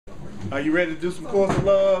Are you ready to do some Course of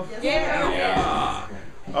Love? Yeah.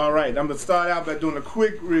 All right, I'm going to start out by doing a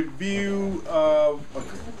quick review of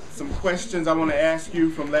some questions I want to ask you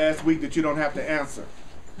from last week that you don't have to answer.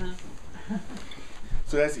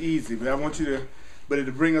 So that's easy, but I want you to, but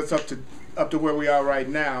it'll bring us up to where we are right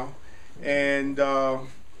now. And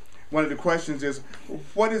one of the questions is,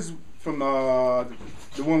 what is, from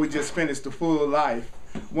the one we just finished, The Full Life,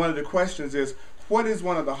 one of the questions is, what is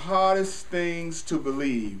one of the hardest things to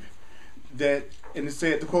believe? That, and it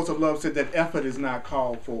said, the Course of Love said that effort is not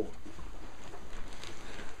called for.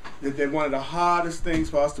 That one of the hardest things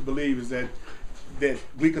for us to believe is that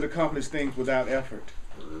we could accomplish things without effort.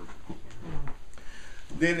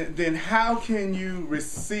 Then how can you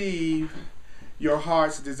receive your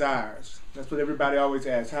heart's desires? That's what everybody always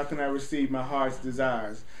asks. How can I receive my heart's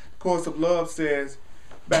desires? The Course of Love says,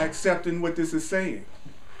 by accepting what this is saying.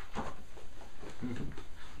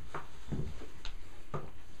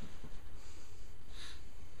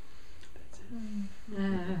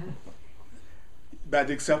 By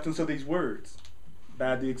the acceptance of these words,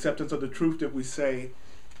 by the acceptance of the truth that we say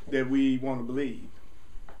that we want to believe.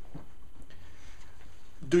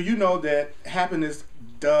 Do you know that happiness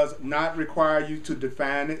does not require you to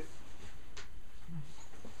define it?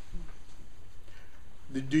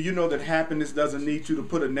 Do you know that happiness doesn't need you to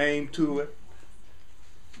put a name to it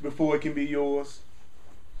before it can be yours?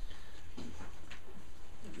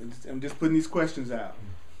 I'm just putting these questions out.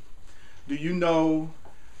 Do you know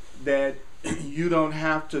that you don't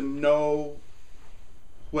have to know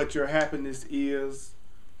what your happiness is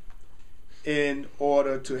in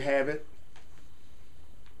order to have it?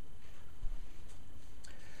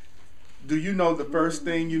 Do you know the first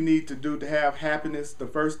thing you need to do to have happiness? The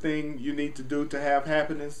first thing you need to do to have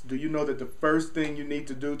happiness? Do you know that the first thing you need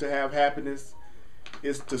to do to have happiness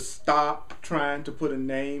is to stop trying to put a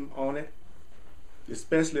name on it,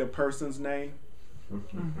 especially a person's name?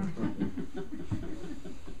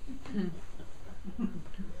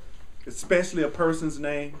 Especially a person's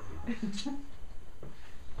name.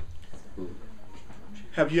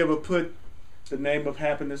 Have you ever put the name of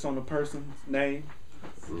happiness on a person's name?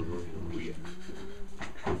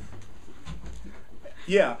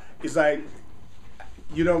 Yeah, it's like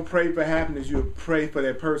you don't pray for happiness, you pray for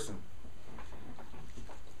that person.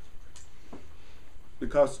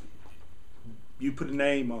 Because you put a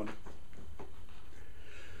name on it.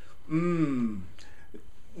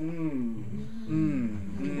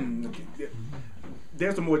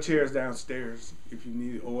 There's some more chairs downstairs if you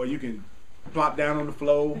need, or you can plop down on the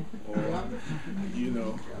floor, or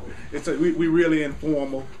we really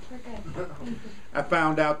informal. I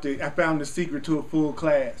found the secret to a full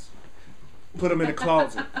class. Put them in the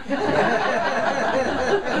closet.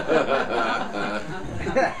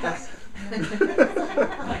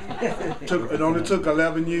 It only took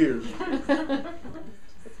 11 years.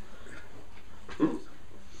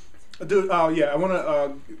 Dude, I want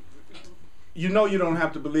to, you don't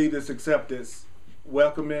have to believe this, accept this,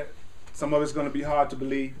 welcome it. Some of it's going to be hard to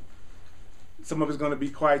believe. Some of it's going to be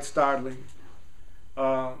quite startling.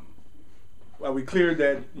 Are we clear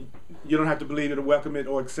that you don't have to believe it or welcome it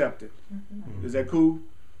or accept it? Mm-hmm. Is that cool?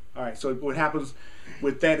 All right, so what happens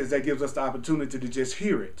with that is that gives us the opportunity to just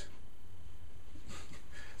hear it.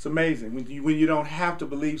 It's amazing when you don't have to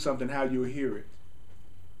believe something, how you hear it.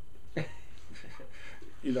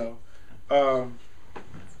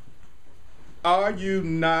 Are you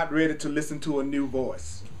not ready to listen to a new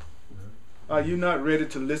voice? Are you not ready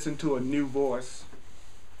to listen to a new voice?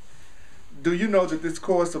 Do you know that this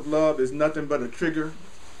Course of Love is nothing but a trigger?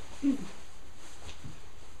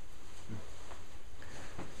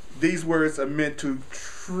 These words are meant to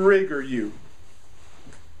trigger you.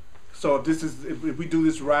 So if we do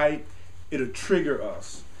this right, it'll trigger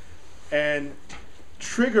us. And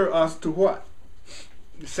trigger us to what?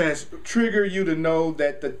 It says trigger you to know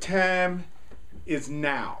that the time is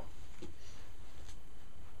now.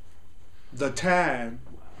 The time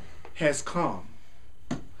has come.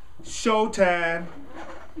 Showtime.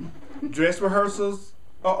 Dress rehearsals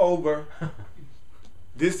are over.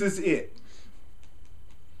 This is it.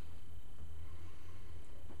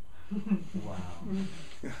 Wow.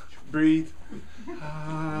 Breathe.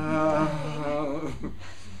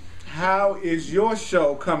 How is your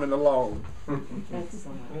show coming along?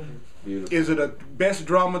 Beautiful. Is it the best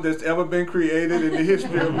drama that's ever been created in the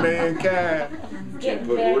history of mankind? Can't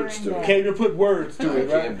put words to it. Can't even put words to it,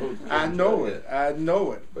 right? I Can't know put it. I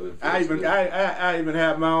know it. But it I feels even good. I even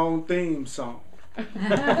have my own theme song.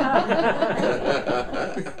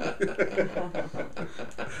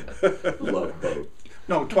 Love boat.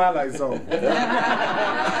 No, Twilight Zone. I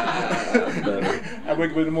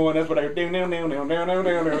wake up in the morning, that's what I hear.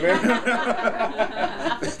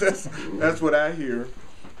 That's what I hear.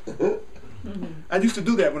 I used to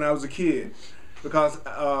do that when I was a kid because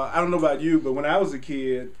I don't know about you, but when I was a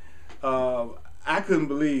kid, I couldn't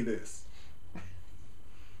believe this.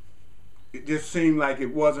 It just seemed like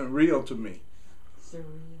it wasn't real to me. Surreal.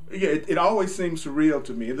 Yeah, it always seemed surreal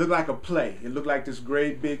to me. It looked like a play. It looked like this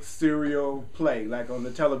great big serial play, like on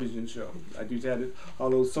the television show. I used to have all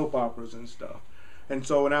those soap operas and stuff. And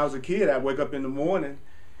so when I was a kid, I'd wake up in the morning,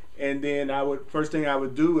 and then first thing I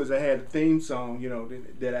would do is I had a theme song,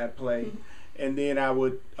 that I'd play, and then I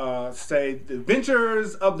would say The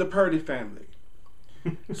Adventures of the Purdy Family,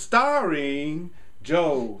 starring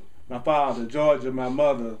Joe, my father, Georgia, my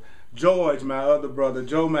mother, George, my other brother,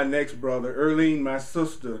 Joe, my next brother, Earlene, my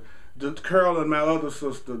sister, Carolyn, my other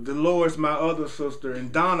sister, Dolores, my other sister,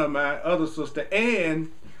 and Donna, my other sister,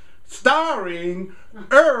 and starring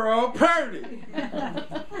Earl Purdy.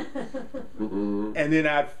 And then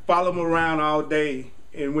I'd follow them around all day,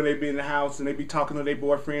 and when they'd be in the house and they'd be talking to their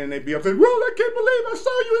boyfriend, and they'd be up there, well, I can't believe I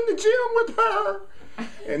saw you in the gym with her.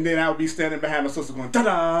 And then I would be standing behind my sister going,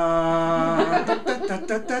 ta-da,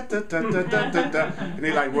 and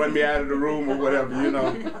they like run me out of the room or whatever,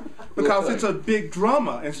 because it's a big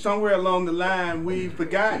drama, and somewhere along the line we've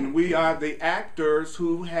forgotten. We are the actors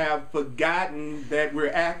who have forgotten that we're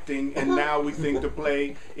acting, and now we think the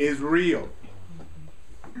play is real.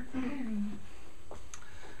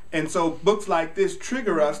 And so books like this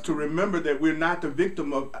trigger us to remember that we're not the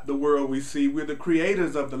victim of the world we see. We're the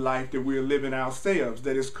creators of the life that we're living ourselves,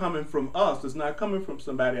 that is coming from us. It's not coming from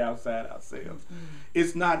somebody outside ourselves.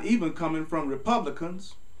 It's not even coming from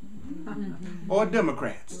Republicans or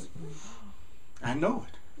Democrats. I know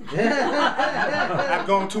it. I've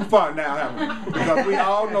gone too far now, haven't I? Because we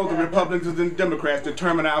all know the Republicans and Democrats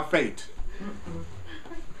determine our fate.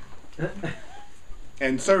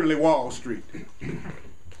 And certainly Wall Street.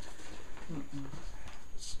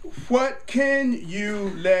 What can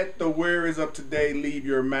you let the worries of today leave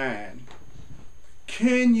your mind?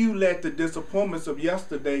 Can you let the disappointments of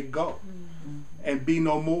yesterday go and be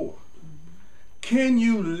no more? Can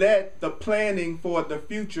you let the planning for the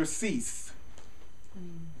future cease?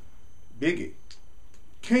 Biggie.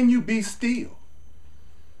 Can you be still?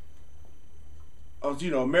 As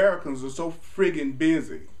Americans are so friggin'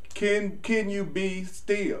 busy. Can you be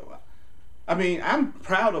still? I mean, I'm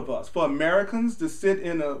proud of us. For Americans to sit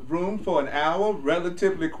in a room for an hour,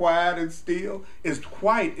 relatively quiet and still, is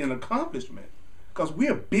quite an accomplishment. Because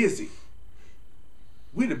we're busy.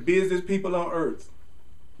 We're the busiest people on earth.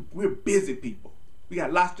 We're busy people. We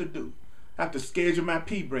got lots to do. I have to schedule my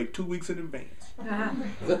pee break 2 weeks in advance.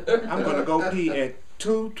 I'm going to go pee at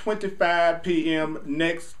 2:25 p.m.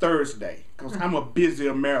 next Thursday. Because I'm a busy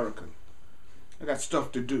American. I got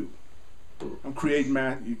stuff to do. I'm creating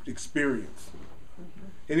my experience.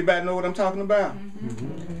 Anybody know what I'm talking about?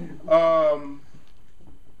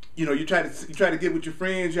 You try to get with your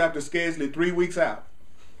friends, you have to schedule it 3 weeks out.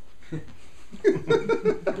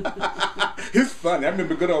 It's funny. I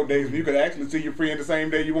remember good old days when you could actually see your friend the same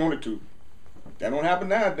day you wanted to. That don't happen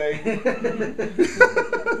nowadays.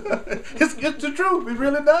 It's the truth. It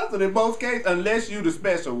really doesn't in most cases, unless you the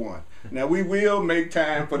special one. Now, we will make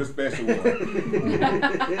time for the special one.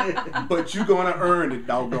 But you're going to earn it,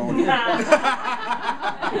 doggone it.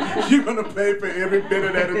 You're going to pay for every bit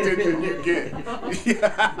of that attention you get.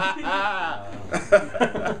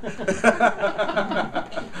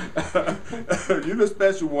 You're the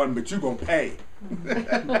special one, but you're going to pay.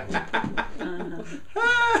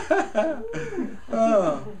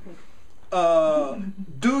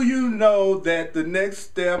 Do you know that the next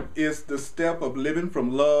step is the step of living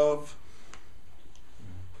from love?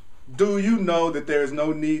 Do you know that there is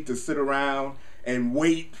no need to sit around and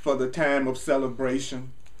wait for the time of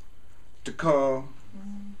celebration to come?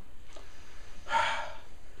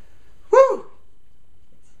 Whew!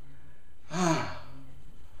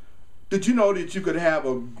 Did you know that you could have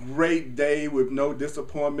a great day with no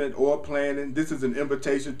disappointment or planning? This is an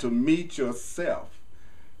invitation to meet yourself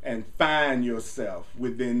and find yourself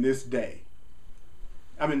within this day.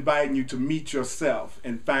 I'm inviting you to meet yourself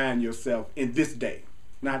and find yourself in this day.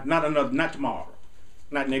 Not tomorrow,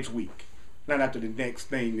 not next week, not after the next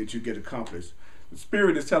thing that you get accomplished. The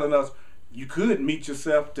Spirit is telling us you could meet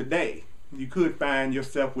yourself today. You could find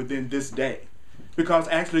yourself within this day. Because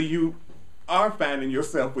actually you are finding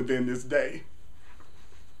yourself within this day.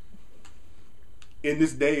 In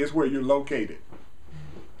this day is where you're located.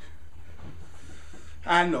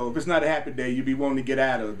 I know, if it's not a happy day, you'd be wanting to get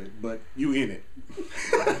out of it, but you in it.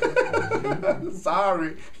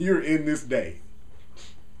 Sorry, you're in this day.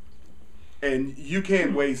 And you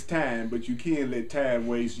can't waste time, but you can let time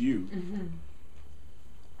waste you.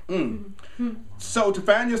 So to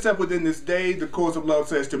find yourself within this day, the course of love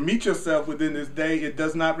says to meet yourself within this day, it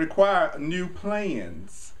does not require new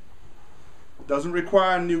plans. Doesn't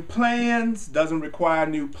require new plans, doesn't require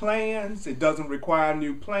new plans, it doesn't require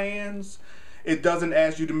new plans. It doesn't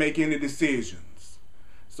ask you to make any decisions.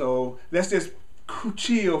 So let's just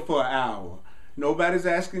chill for an hour. Nobody's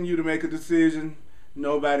asking you to make a decision.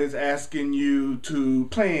 Nobody's asking you to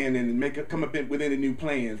plan and come up with any new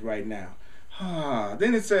plans right now.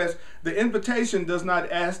 Then it says, the invitation does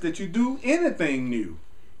not ask that you do anything new.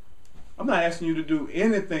 I'm not asking you to do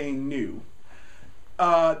anything new.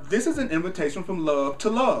 This is an invitation from love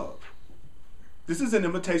to love. This is an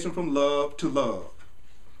invitation from love to love.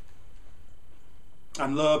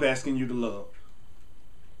 I'm love asking you to love.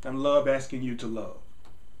 I'm love asking you to love.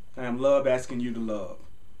 I'm love asking you to love.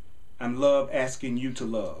 I'm love asking you to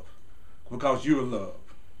love. Because you're love.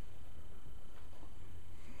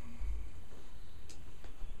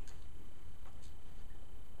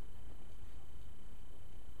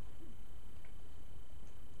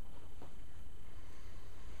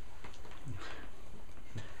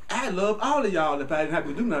 I love all of y'all if I didn't have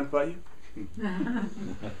to do nothing for you.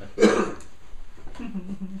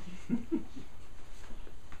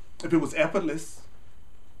 If it was effortless,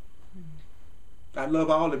 I'd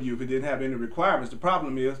love all of you if it didn't have any requirements. The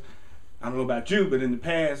problem is, I don't know about you, but in the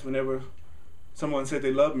past, whenever someone said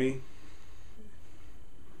they loved me,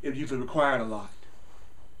 it usually required a lot.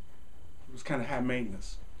 It was kind of high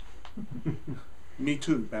maintenance. Me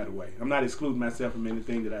too, by the way. I'm not excluding myself from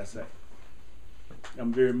anything that I say.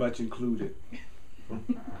 I'm very much included.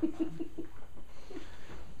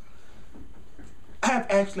 I've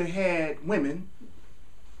actually had women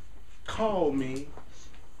call me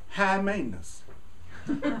high maintenance.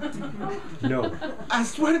 No. I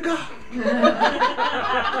swear to God.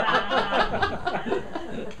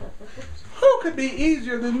 Who could be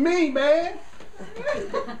easier than me, man?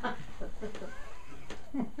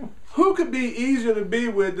 Who could be easier to be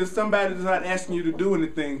with than somebody that's not asking you to do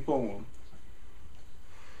anything for them?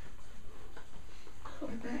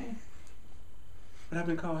 But I've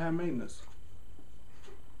been called high maintenance.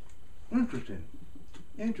 Interesting.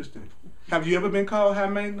 Interesting. Have you ever been called high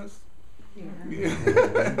maintenance? Yeah.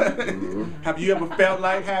 Have you ever felt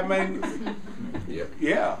like high maintenance? Yeah.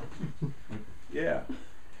 Yeah. Yeah.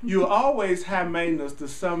 You're always high maintenance to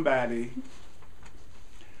somebody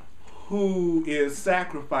who is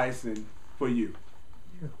sacrificing for you.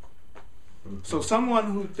 So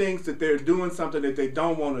someone who thinks that they're doing something that they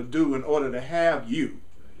don't want to do in order to have you,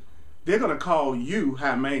 they're going to call you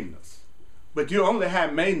high maintenance. But you're only high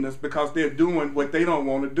maintenance because they're doing what they don't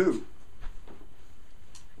want to do.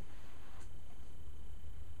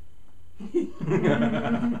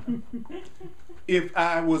 If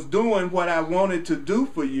I was doing what I wanted to do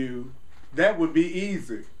for you, that would be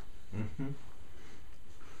easy.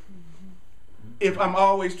 If I'm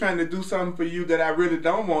always trying to do something for you that I really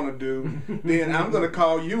don't want to do, then I'm going to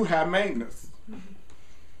call you high maintenance.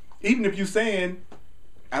 Even if you're saying,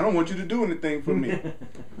 I don't want you to do anything for me.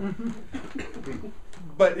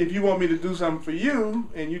 But if you want me to do something for you,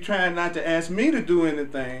 and you're trying not to ask me to do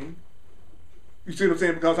anything, you see what I'm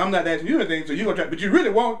saying? Because I'm not asking you anything, so you're going to try, but you really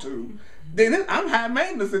want to, then I'm high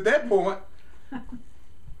maintenance at that point.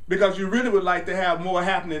 Because you really would like to have more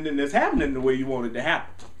happening than that's happening the way you want it to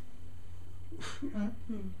happen.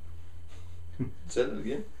 Say it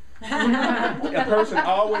again. A person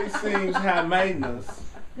always seems high maintenance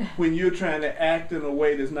when you're trying to act in a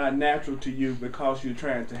way that's not natural to you because you're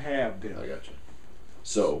trying to have them. I got you.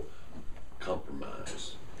 So,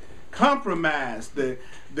 compromise. Compromise, the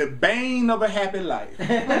bane of a happy life.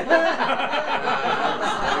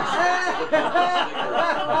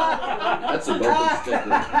 That's a bumper sticker.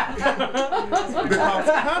 Because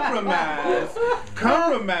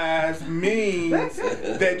compromise means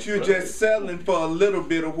that you're just settling for a little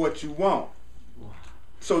bit of what you want.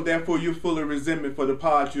 So therefore you're full of resentment for the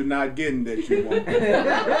part you're not getting that you want.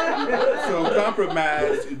 So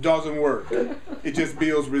compromise doesn't work. It just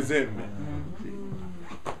builds resentment.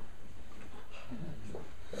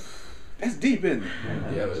 That's deep, isn't it?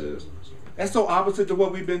 Yeah, it is. That's so opposite to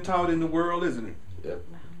what we've been taught in the world, isn't it? Yep.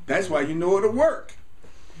 That's why you know it'll work.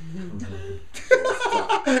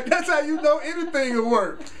 That's how you know anything will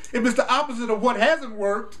work. If it's the opposite of what hasn't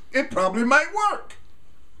worked, it probably might work.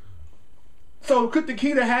 So could the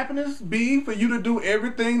key to happiness be for you to do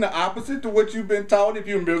everything the opposite to what you've been taught if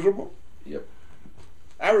you're miserable? Yep.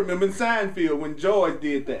 I remember in Seinfeld when George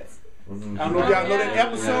did that. I don't know if y'all know that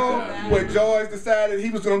episode where George decided he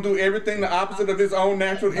was going to do everything the opposite of his own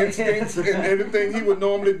natural instincts and everything he would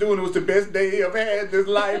normally do, and it was the best day he ever had in his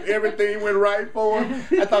life. Everything went right for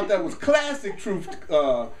him. I thought that was classic truth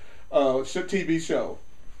TV show,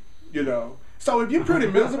 you know. So if you're pretty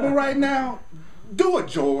miserable right now, do it,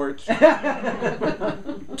 George.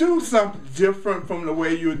 Do something different from the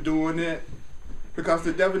way you're doing it, because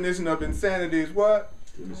the definition of insanity is what?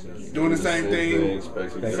 Doing the same thing,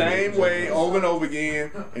 same way over and over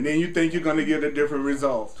again, and then you think you're going to get a different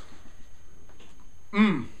result.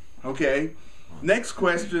 Okay. Next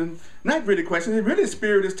question. Not really question. It really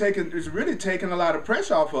Spirit is really taking a lot of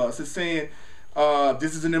pressure off us. It's saying,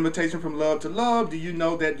 this is an invitation from love to love. Do you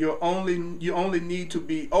know that you only need to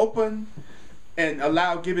be open and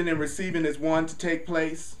allow giving and receiving as one to take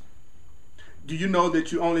place? Do you know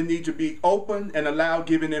that you only need to be open and allow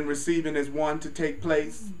giving and receiving as one to take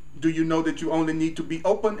place? Do you know that you only need to be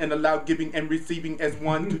open and allow giving and receiving as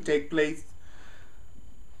one to take place?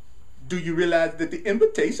 Do you realize that the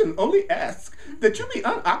invitation only asks that you be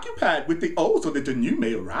unoccupied with the old so that the new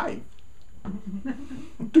may arrive?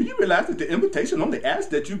 Do you realize that the invitation only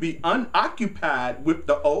asks that you be unoccupied with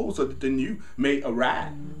the old so that the new may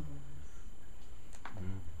arrive?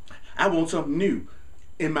 I want something new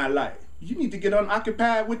in my life. You need to get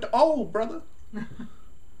unoccupied with the old, brother.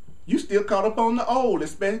 You still caught up on the old,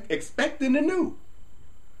 expecting the new.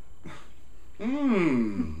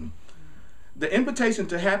 The invitation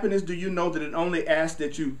to happiness, do you know that it only asks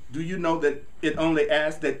that you, do you know that it only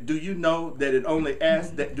asks that, do you know that it only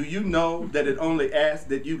asks that, do you know that it only asks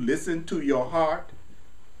that you listen to your heart?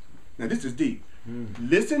 Now this is deep.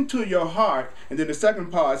 Listen to your heart, and then the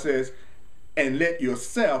second part says, and let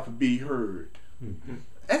yourself be heard.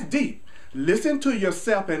 That's deep. Listen to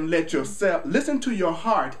yourself and listen to your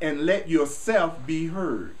heart and let yourself be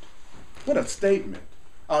heard. What a statement.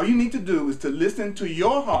 All you need to do is to listen to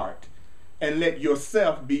your heart and let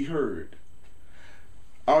yourself be heard.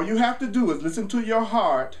 All you have to do is listen to your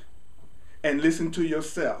heart and listen to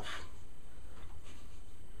yourself.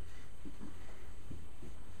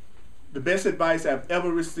 The best advice I've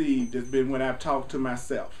ever received has been when I've talked to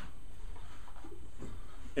myself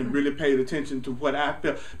and really paid attention to what I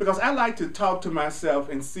feel. Because I like to talk to myself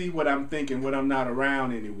and see what I'm thinking when I'm not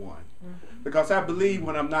around anyone. Because I believe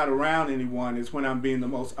when I'm not around anyone is when I'm being the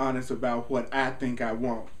most honest about what I think I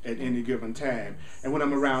want at any given time. And when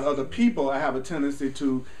I'm around other people, I have a tendency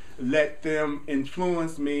to let them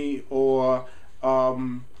influence me or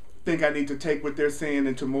think I need to take what they're saying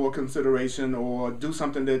into more consideration or do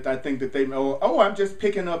something that I think that they know. Oh, I'm just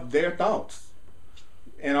picking up their thoughts.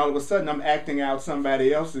 And all of a sudden, I'm acting out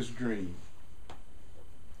somebody else's dream,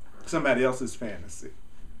 somebody else's fantasy.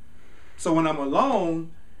 So when I'm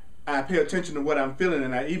alone, I pay attention to what I'm feeling,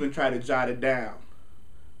 and I even try to jot it down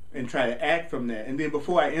and try to act from that. And then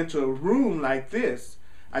before I enter a room like this,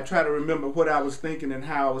 I try to remember what I was thinking and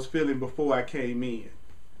how I was feeling before I came in,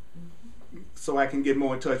 so I can get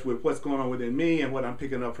more in touch with what's going on within me and what I'm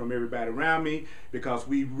picking up from everybody around me, because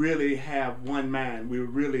we really have one mind. We're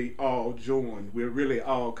really all joined. We're really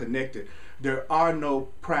all connected. There are no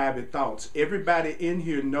private thoughts. Everybody in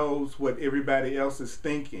here knows what everybody else is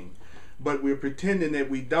thinking, but we're pretending that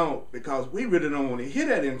we don't because we really don't want to hear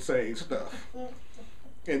that insane stuff.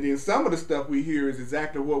 And then some of the stuff we hear is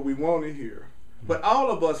exactly what we want to hear. But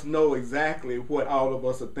all of us know exactly what all of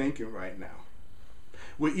us are thinking right now.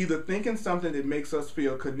 We're either thinking something that makes us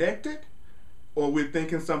feel connected, or we're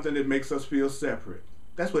thinking something that makes us feel separate.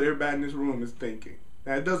 That's what everybody in this room is thinking.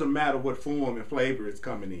 Now, it doesn't matter what form and flavor it's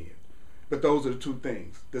coming in, but those are the two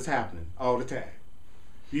things that's happening all the time.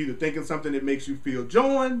 You're either thinking something that makes you feel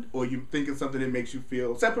joined, or you're thinking something that makes you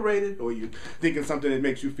feel separated, or you're thinking something that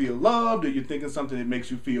makes you feel loved, or you're thinking something that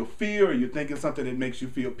makes you feel fear, or you're thinking something that makes you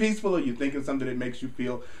feel peaceful, or you're thinking something that makes you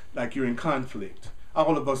feel like you're in conflict.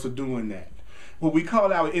 All of us are doing that. What we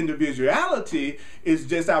call our individuality is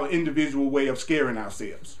just our individual way of scaring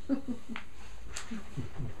ourselves.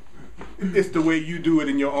 It's the way you do it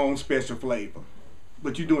in your own special flavor.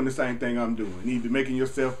 But you're doing the same thing I'm doing. Either making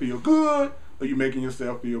yourself feel good or you're making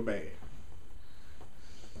yourself feel bad.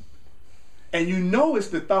 And you know it's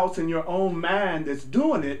the thoughts in your own mind that's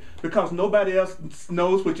doing it, because nobody else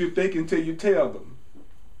knows what you're thinking until you tell them.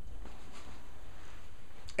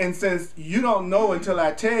 And since you don't know until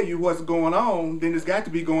I tell you what's going on, then it's got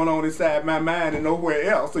to be going on inside my mind and nowhere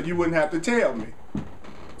else, so you wouldn't have to tell me.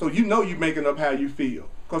 So you know you're making up how you feel,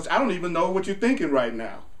 because I don't even know what you're thinking right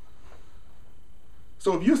now.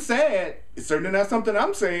 So if you're sad, it's certainly not something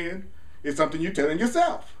I'm saying. It's something you're telling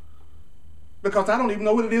yourself, because I don't even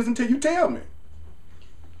know what it is until you tell me.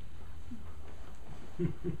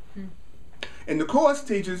 And the Course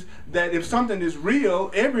teaches that if something is real,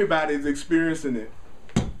 everybody's experiencing it,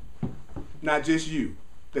 not just you.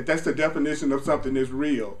 That's the definition of something that's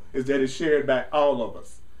real, is that it's shared by all of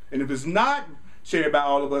us. And if it's not shared by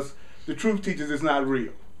all of us, the truth teaches it's not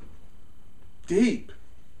real. Deep.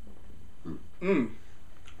 There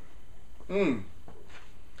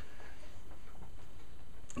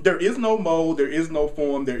is no mold, there is no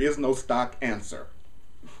form, there is no stock answer.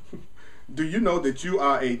 Do you know that you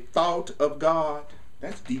are a thought of God?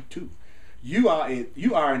 That's deep too. You are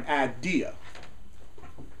an idea.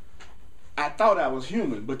 I thought I was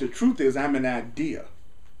human, but the truth is I'm an idea.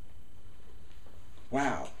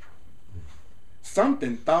 Wow.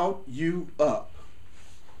 Something thought you up.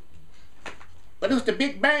 But it was the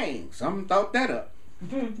Big Bang. Something thought that up.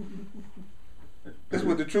 That's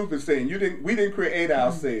what the truth is saying. We didn't create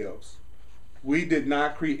ourselves. We did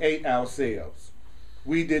not create ourselves.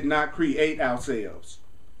 We did not create ourselves.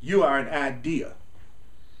 You are an idea.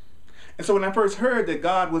 And so when I first heard that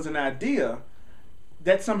God was an idea,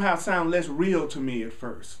 that somehow sounded less real to me at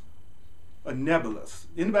first. A nebulous.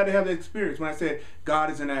 Anybody have that experience when I said God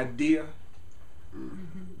is an idea?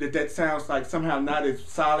 That sounds like somehow not as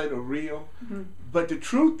solid or real. But the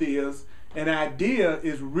truth is, an idea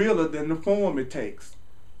is realer than the form it takes.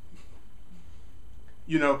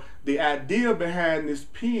 You know, the idea behind this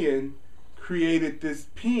pen created this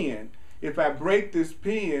pen. If I break this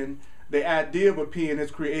pen, the idea of a pen has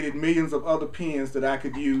created millions of other pens that I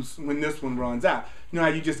could use when this one runs out. You know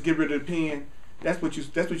how you just get rid of the pen? That's what you're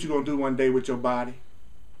gonna do one day with your body.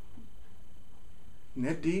 Isn't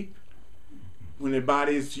that deep? When the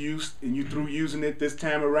body is used and you through using it this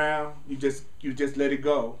time around, you just let it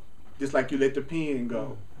go. Just like you let the pen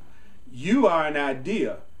go. You are an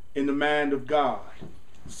idea in the mind of God.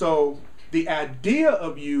 So the idea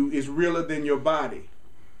of you is realer than your body.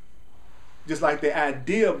 Just like the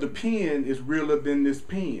idea of the pen is realer than this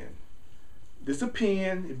pen. This is a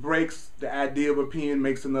pen, it breaks, the idea of a pen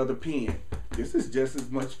makes another pen. This is just as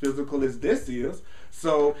much physical as this is.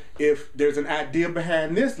 So if there's an idea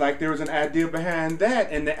behind this, like there is an idea behind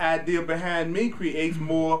that, and the idea behind me creates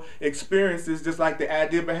more experiences, just like the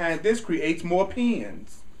idea behind this creates more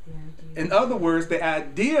pens. In other words, the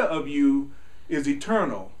idea of you is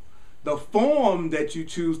eternal. The form that you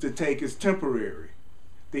choose to take is temporary.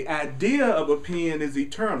 The idea of a pen is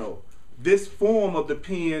eternal. This form of the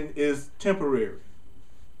pen is temporary.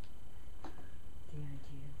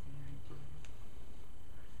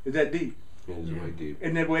 Is that deep? It is way deep.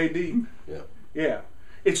 Isn't that way deep? Yeah. Yeah.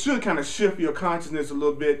 It should kind of shift your consciousness a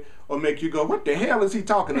little bit or make you go, what the hell is he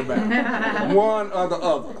talking about? One or the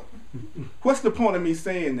other. What's the point of me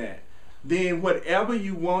saying that? Then whatever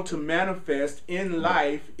you want to manifest in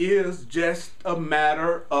life is just a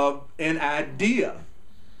matter of an idea.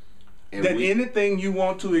 And that anything you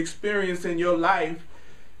want to experience in your life,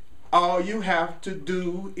 all you have to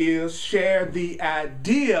do is share the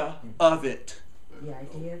idea of it. The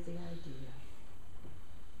idea is the idea.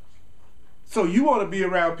 So you want to be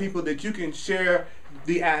around people that you can share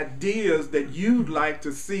the ideas that you'd like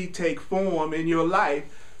to see take form in your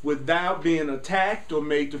life without being attacked or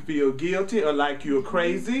made to feel guilty or like you're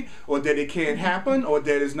crazy or that it can't happen or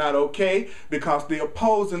that it's not okay, because the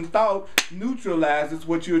opposing thought neutralizes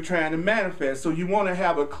what you're trying to manifest. So you want to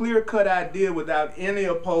have a clear-cut idea without any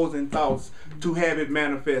opposing thoughts to have it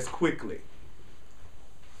manifest quickly.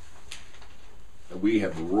 We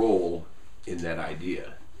have a role in that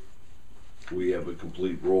idea. We have a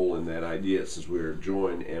complete role in that idea since we are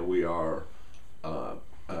joined and we are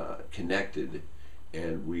connected,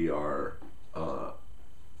 and we are,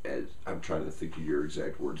 as I'm trying to think of your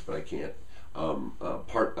exact words, but I can't,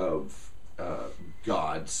 part of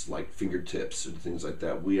God's, like fingertips and things like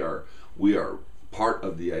that. We are part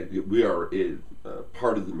of the idea. We are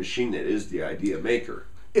part of the machine that is the idea maker.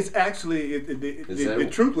 It's actually, the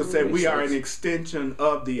truth was said, we are an extension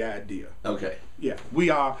of the idea. Okay. Yeah,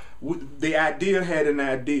 the idea had an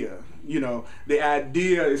idea. You know, the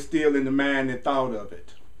idea is still in the mind that thought of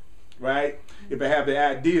it, right? If I have the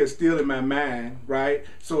idea still in my mind, right?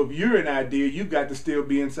 So if you're an idea, you got to still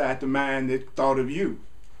be inside the mind that thought of you.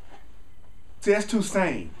 See, that's too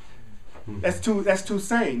sane. That's too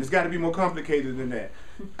sane. It's got to be more complicated than that.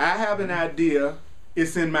 I have an idea,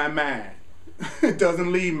 it's in my mind. It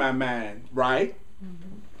doesn't leave my mind, right?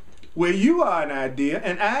 Where you are an idea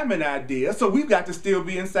and I'm an idea, so we've got to still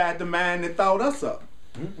be inside the mind that thought us up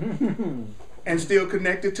and still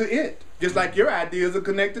connected to it. Just like your ideas are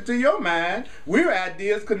connected to your mind, we're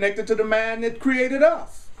ideas connected to the mind that created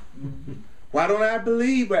us. Why don't I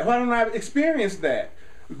believe that? Why don't I experience that?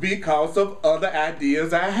 Because of other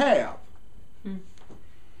ideas I have.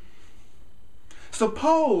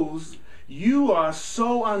 Suppose You are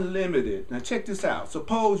so unlimited. Now check this out.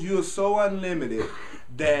 Suppose you are so unlimited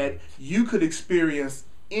that you could experience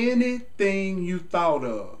anything you thought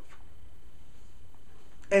of.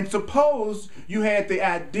 And suppose you had the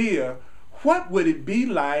idea, what would it be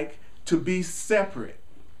like to be separate?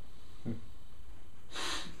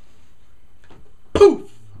 Poof!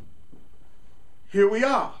 Here we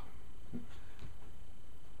are.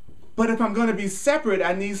 But if I'm going to be separate,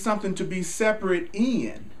 I need something to be separate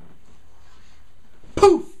in.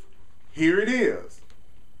 Poof! Here it is.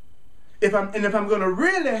 If I'm going to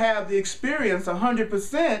really have the experience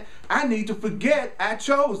 100%, I need to forget I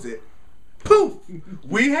chose it. Poof!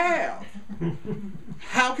 We have.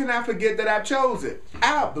 How can I forget that I chose it?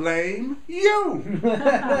 I blame you.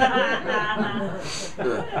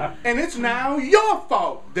 And it's now your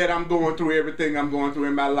fault that I'm going through everything I'm going through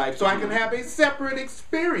in my life so I can have a separate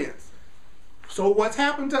experience. So what's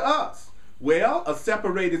happened to us? Well, a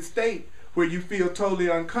separated state where you feel totally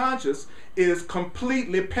unconscious is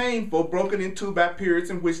completely painful, broken into by periods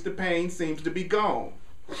in which the pain seems to be gone.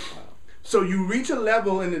 So you reach a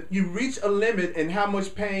level and you reach a limit in how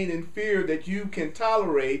much pain and fear that you can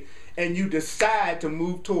tolerate, and you decide to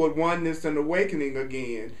move toward oneness and awakening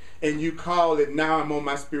again, and you call it, now I'm on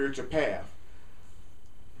my spiritual path.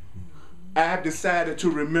 I've decided to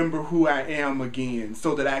remember who I am again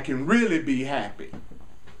so that I can really be happy.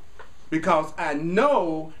 Because I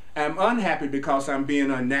know I'm unhappy because I'm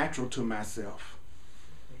being unnatural to myself.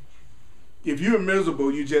 If you're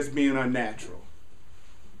miserable, you're just being unnatural.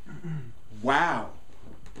 Wow.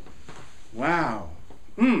 Wow.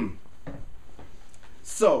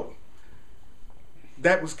 So,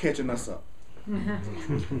 that was catching us up.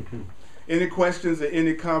 Any questions or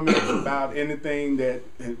any comments about anything that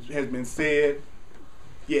has been said?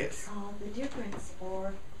 Yes. The difference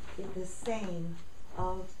or the same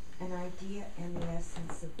of an idea and the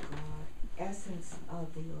essence of God, essence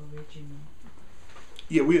of the original.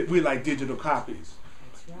 Yeah, we're like digital copies.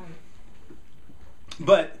 That's right.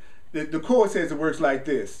 But the Course says it works like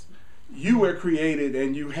this. You were created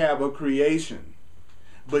and you have a creation,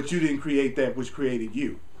 but you didn't create that which created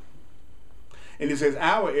you. And it says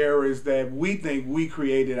our error is that we think we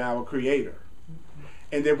created our creator.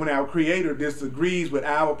 And that when our creator disagrees with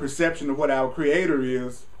our perception of what our creator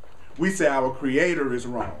is, we say our creator is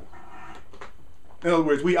wrong. In other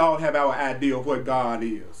words, we all have our idea of what God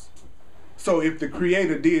is. So if the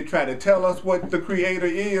creator did try to tell us what the creator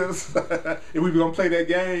is, if we were going to play that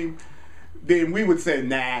game, then we would say,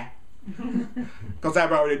 nah. Because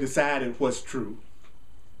I've already decided what's true.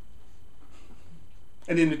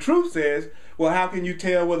 And then the truth says, well, how can you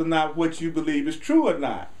tell whether or not what you believe is true or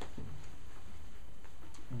not?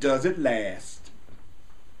 Does it last?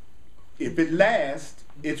 If it lasts,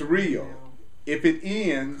 it's real. If it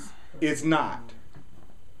ends, it's not.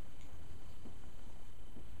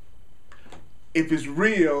 If it's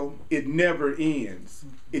real, it never ends.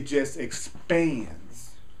 It just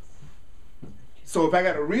expands. So if I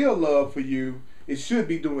got a real love for you, it should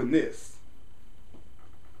be doing this.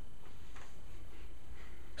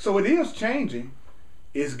 So it is changing.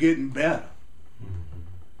 It's getting better.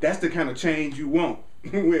 That's the kind of change you want,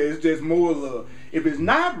 where it's just more love. If it's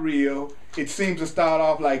not real, it seems to start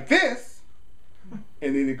off like this,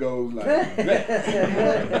 and then it goes like that.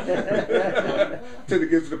 Till it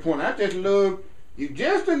gets to the point, I just love you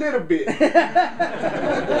just a little bit.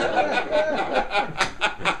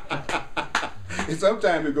 And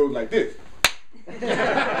sometimes it goes like this.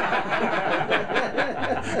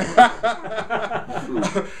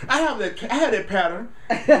 I have that pattern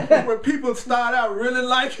where people start out really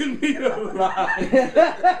liking me a lot.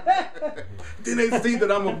 Then they see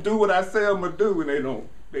that I'm gonna do what I say I'm gonna do, and they don't.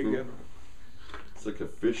 They get them. It's like a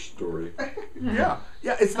fish story. Yeah.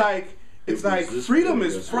 It's like freedom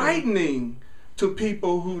is frightening to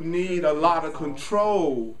people who need a lot of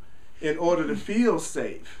control in order to feel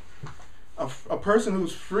safe. A person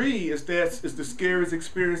who's free is the scariest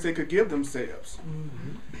experience they could give themselves.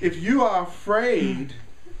 If you are afraid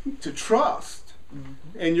to trust,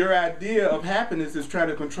 and your idea of happiness is trying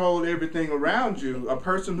to control everything around you, a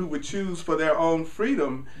person who would choose for their own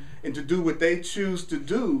freedom and to do what they choose to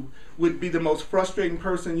do would be the most frustrating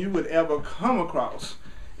person you would ever come across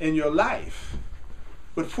in your life.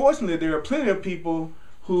 But fortunately, there are plenty of people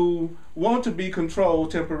who want to be controlled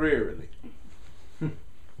temporarily.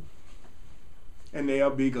 And they'll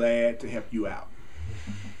be glad to help you out.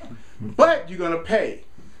 But you're going to pay.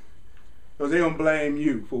 Because they're going to blame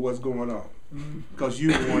you for what's going on. Because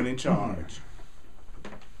you're the one in charge.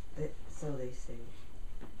 So they say.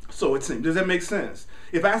 So it seems. Does that make sense?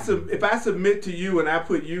 If I submit to you and I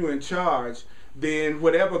put you in charge, then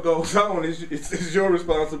whatever goes on is your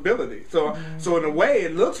responsibility. So so in a way,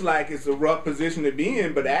 it looks like it's a rough position to be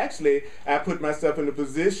in, but actually, I put myself in a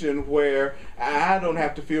position where I don't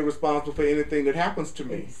have to feel responsible for anything that happens to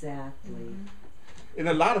me. Exactly. And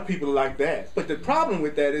a lot of people are like that. But the problem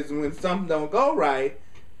with that is when something don't go right,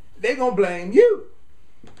 they're going to blame you.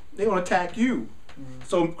 They're going to attack you.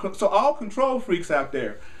 So all control freaks out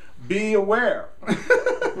there, be aware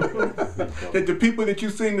that the people that you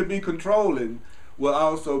seem to be controlling will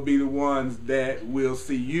also be the ones that will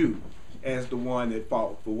see you as the one at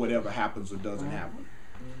fault for whatever happens or doesn't happen.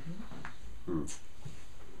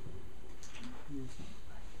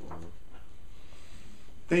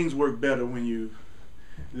 Things work better when you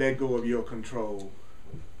let go of your control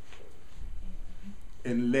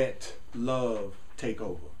and let love take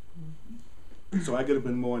over. So I get up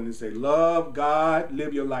in the morning and say, love, God,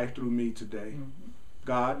 live your life through me today.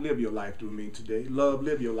 God, live your life through me today. Love,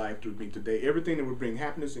 live your life through me today. Everything that will bring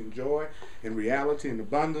happiness and joy and reality and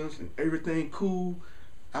abundance and everything cool,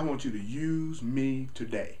 I want you to use me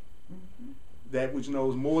today. That which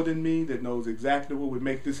knows more than me, that knows exactly what would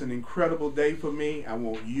make this an incredible day for me, I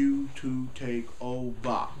want you to take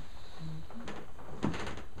over.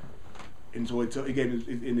 And so it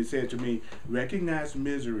said to me, recognize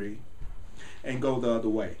misery and go the other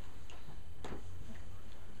way.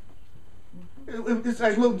 It's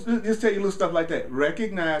like just tell you little stuff like that.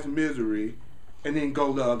 Recognize misery and then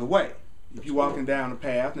go the other way. If you're walking down the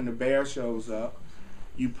path and the bear shows up,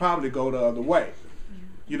 you probably go the other way.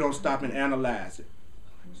 You don't stop and analyze it.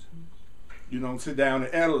 You don't sit down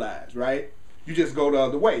and analyze, right? You just go the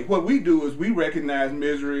other way. What we do is we recognize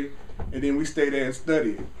misery and then we stay there and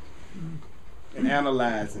study it and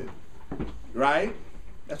analyze it, right?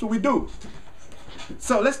 That's what we do.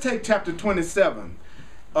 So let's take chapter 27.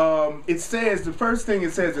 It says, the first thing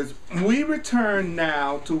it says is, we return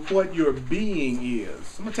now to what your being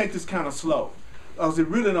is. I'm going to take this kind of slow, because it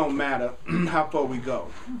really don't matter how far we go.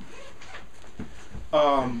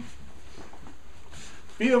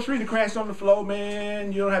 Feel free to crash on the floor,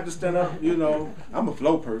 man. You don't have to stand up, you know. I'm a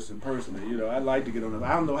flow person, personally. You know, I like to get on the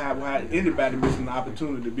I don't know how anybody missing the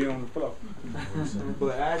opportunity to be on the floor.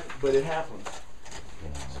 But it happens.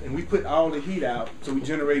 And we put all the heat out, so we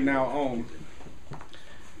generate our own.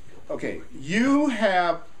 Okay, you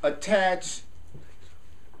have attached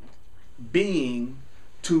being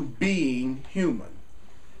to being human.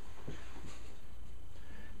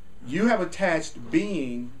 You have attached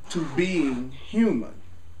being to being human.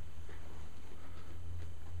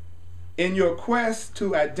 In your quest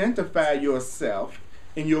to identify yourself,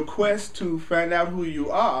 in your quest to find out who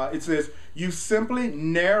you are, it says you simply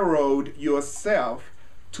narrowed yourself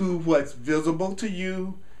to what's visible to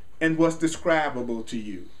you and what's describable to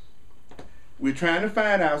you. We're trying to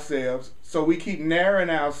find ourselves, so we keep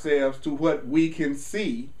narrowing ourselves to what we can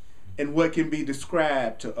see and what can be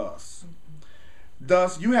described to us.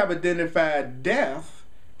 Thus, you have identified death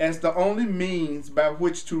as the only means by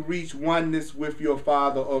which to reach oneness with your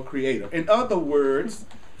Father or Creator. In other words,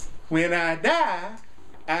 when I die,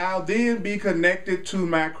 I'll then be connected to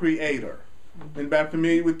my Creator. Anybody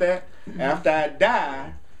familiar with that? After I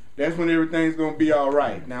die, that's when everything's going to be all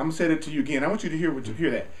right. Now, I'm going to say that to you again. I want you to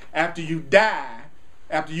hear that. After you die,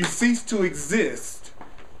 after you cease to exist,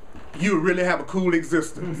 you really have a cool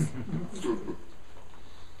existence.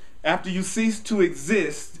 After you cease to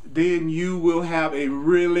exist, then you will have a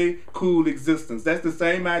really cool existence. That's the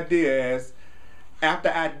same idea as after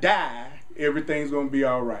I die, everything's going to be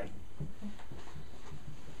all right.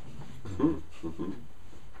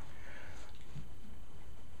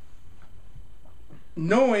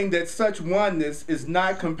 Knowing that such oneness is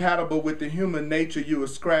not compatible with the human nature you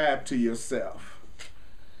ascribe to yourself.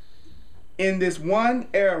 In this one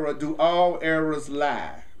error do all errors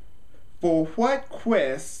lie. For what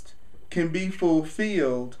quest can be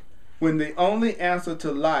fulfilled when the only answer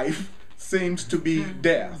to life seems to be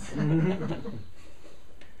death?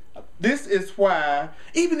 This is why,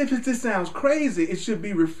 even if it just sounds crazy, it should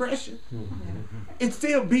be refreshing. It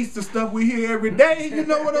still beats the stuff we hear every day. You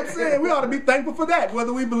know what I'm saying? We ought to be thankful for that,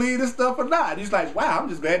 whether we believe this stuff or not. It's like, wow, I'm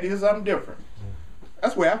just glad to hear something different.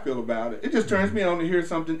 That's the way I feel about it. It just turns me on to hear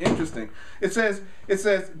something interesting. It says,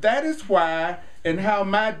 that is why and how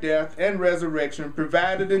my death and resurrection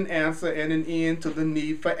provided an answer and an end to the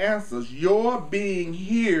need for answers. Your being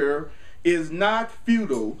here is not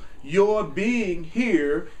futile. Your being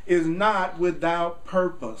here is not without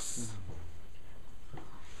purpose.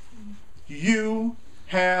 You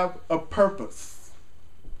have a purpose.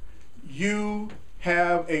 You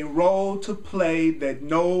have a role to play that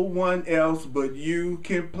no one else but you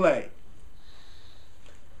can play.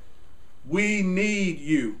 We need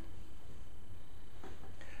you.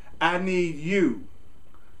 I need you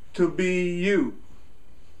to be you.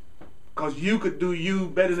 Because you could do you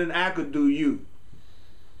better than I could do you.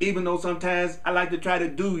 Even though sometimes I like to try to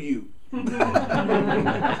do you. I'm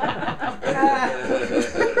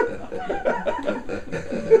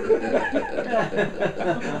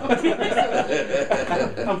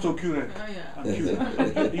so cute. Oh, yeah. I'm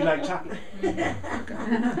cute. You like chocolate?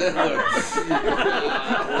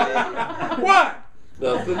 What?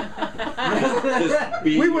 Nothing. Just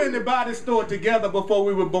be We were in the body store together before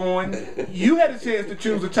we were born. You had a chance to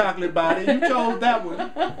choose a chocolate body. You chose that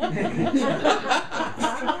one.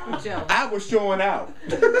 I was showing out.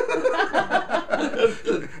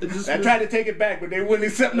 I tried to take it back, but they wouldn't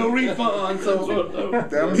accept no refund. So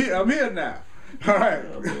I'm here now. All right.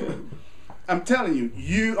 I'm telling you,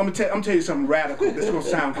 I'm gonna tell you something radical. This is gonna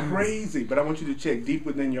sound crazy, but I want you to check deep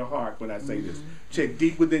within your heart when I say this. Check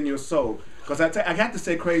deep within your soul. Because I got to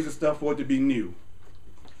say crazy stuff for it to be new.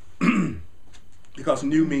 Because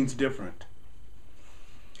new means different.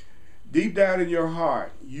 Deep down in your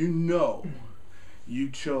heart, you know you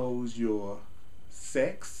chose your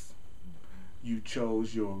sex, you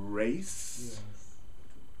chose your race,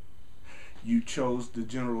 you chose the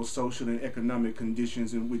general social and economic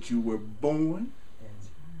conditions in which you were born,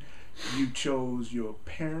 you chose your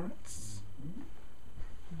parents,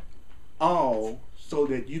 all so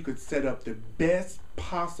that you could set up the best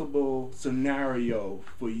possible scenario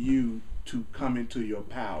for you to come into your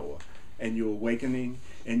power and your awakening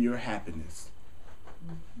and your happiness.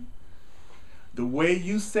 The way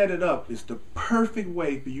you set it up is the perfect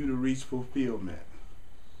way for you to reach fulfillment.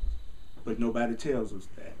 But nobody tells us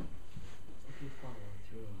that.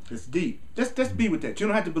 It's deep. Just be with that. You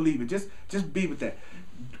don't have to believe it. Just be with that.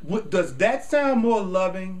 Does that sound more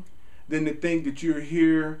loving than to think that you're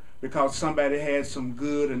here because somebody had some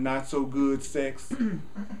good and not so good sex,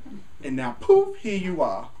 and now poof, here you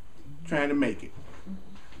are, trying to make it?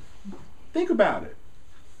 Think about it.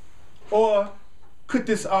 Or could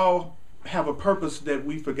this all have a purpose that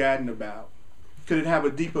we've forgotten about? Could it have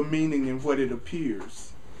a deeper meaning than what it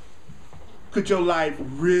appears? Could your life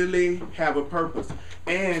really have a purpose?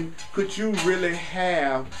 And could you really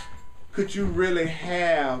have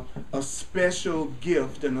a special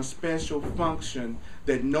gift and a special function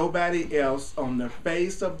that nobody else on the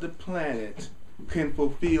face of the planet can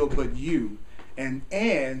fulfill but you?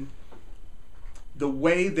 And the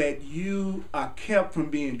way that you are kept from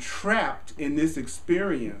being trapped in this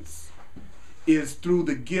experience is through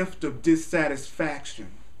the gift of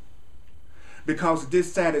dissatisfaction. Because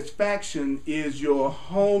dissatisfaction is your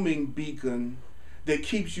homing beacon that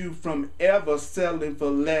keeps you from ever settling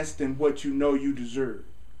for less than what you know you deserve.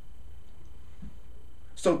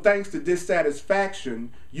 So thanks to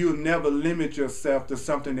dissatisfaction, you'll never limit yourself to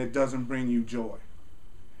something that doesn't bring you joy.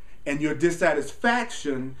 And your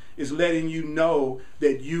dissatisfaction is letting you know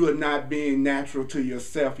that you are not being natural to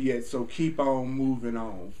yourself yet, so keep on moving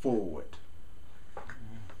on forward.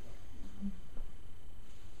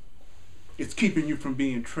 It's keeping you from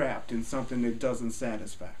being trapped in something that doesn't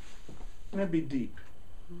satisfy. That'd be deep.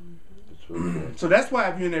 So that's why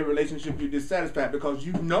if you're in a relationship, you're dissatisfied, because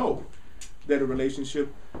you know that a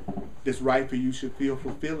relationship that's right for you should feel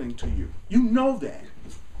fulfilling to you. You know that.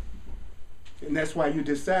 And that's why you're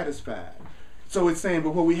dissatisfied. So it's saying,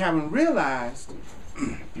 but what we haven't realized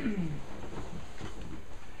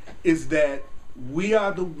is that we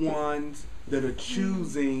are the ones that are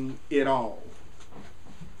choosing it all.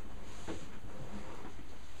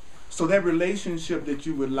 So that relationship that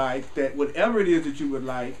you would like, that whatever it is that you would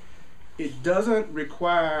like, it doesn't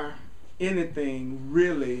require anything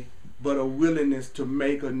really but a willingness to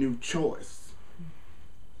make a new choice.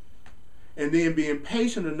 And then being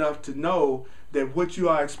patient enough to know that what you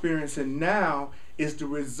are experiencing now is the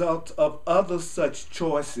result of other such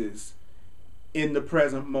choices in the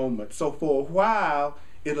present moment. So for a while,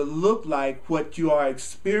 it'll look like what you are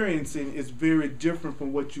experiencing is very different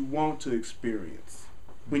from what you want to experience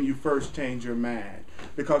when you first change your mind,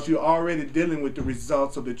 because you're already dealing with the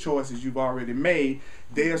results of the choices you've already made.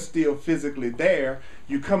 They're still physically there.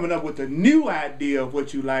 You're coming up with a new idea of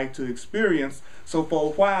what you like to experience. So for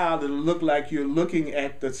a while, it'll look like you're looking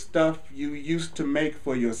at the stuff you used to make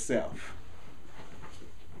for yourself.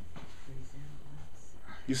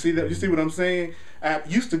 You see that? You see what I'm saying? I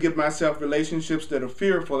used to give myself relationships that are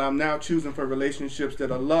fearful. I'm now choosing for relationships that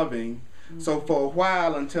are loving. So for a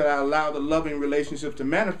while, until I allow the loving relationships to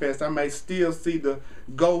manifest, I may still see the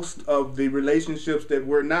ghost of the relationships that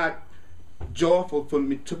were not joyful for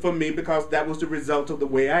me, because that was the result of the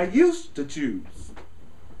way I used to choose.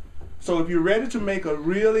 So if you're ready to make a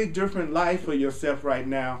really different life for yourself right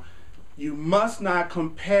now, you must not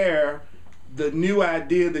compare the new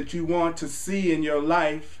idea that you want to see in your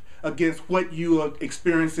life against what you are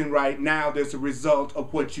experiencing right now that's a result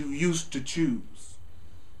of what you used to choose.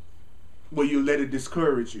 Will you let it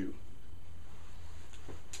discourage you?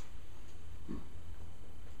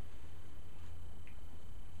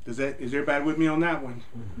 Is everybody with me on that one?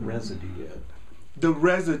 Residue. Yeah. The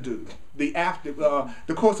residue, the after.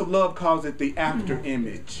 The Course of Love calls it the after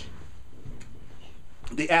image.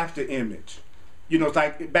 The after image. You know, it's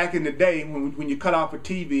like back in the day when you cut off a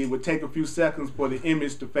TV, it would take a few seconds for the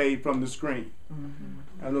image to fade from the screen.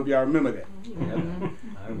 I don't know if y'all remember that.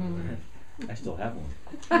 I still have one.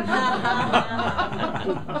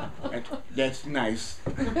 That's nice.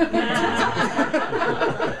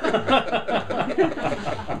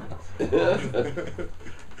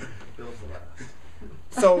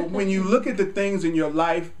 So when you look at the things in your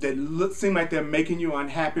life that seem like they're making you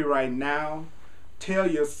unhappy right now, tell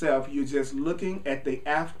yourself you're just looking at the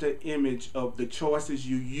after image of the choices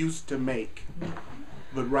you used to make.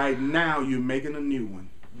 But right now you're making a new one.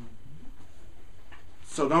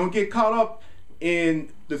 So don't get caught up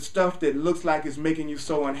in the stuff that looks like it's making you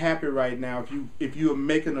so unhappy right now. If you are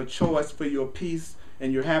making a choice for your peace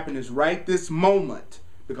and your happiness right this moment,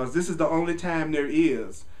 because this is the only time there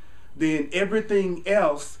is, then everything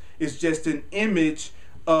else is just an image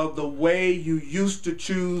of the way you used to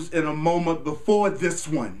choose in a moment before this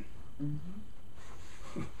one.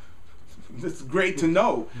 This is great to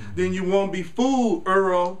know. Then you won't be fooled,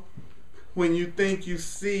 Earl, when you think you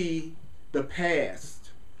see the past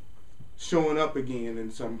showing up again in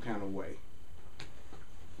some kind of way.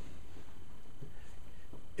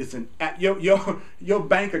 It's an your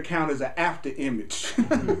bank account is an after image.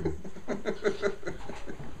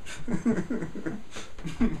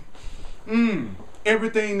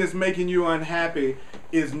 Everything that's making you unhappy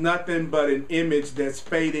is nothing but an image that's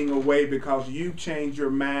fading away because you changed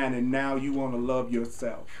your mind and now you want to love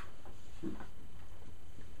yourself.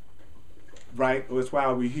 Right? Well, that's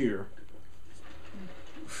why we're here.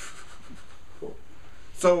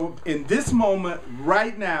 So in this moment,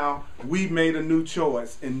 right now, we've made a new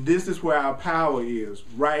choice. And this is where our power is,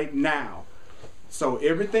 right now. So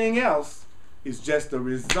everything else is just a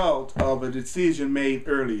result of a decision made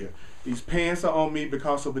earlier. These pants are on me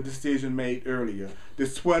because of a decision made earlier.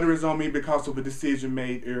 This sweater is on me because of a decision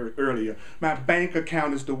made earlier. My bank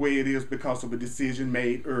account is the way it is because of a decision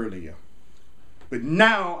made earlier. But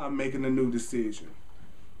now I'm making a new decision.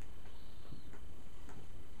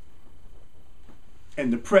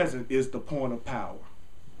 And the present is the point of power.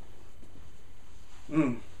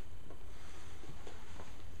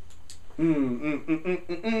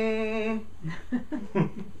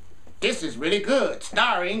 This is really good,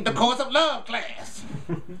 starring the Course of Love class.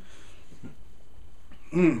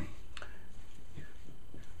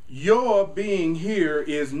 Your being here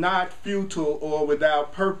is not futile or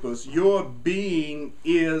without purpose. Your being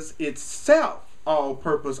is itself all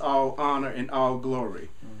purpose, all honor, and all glory.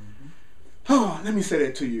 Oh, let me say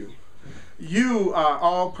that to you. You are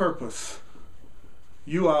all purpose.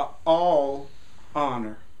 You are all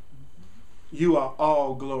honor. You are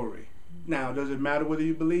all glory. Now, does it matter whether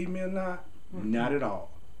you believe me or not? Not at all.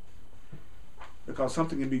 Because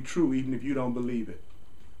something can be true even if you don't believe it.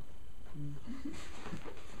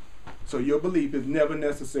 So your belief is never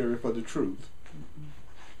necessary for the truth.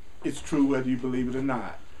 It's true whether you believe it or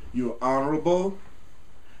not. You're honorable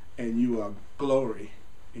and you are glory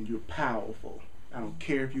and you're powerful. I don't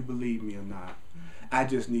care if you believe me or not. I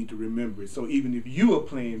just need to remember it. So even if you are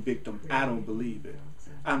playing victim, I don't believe it.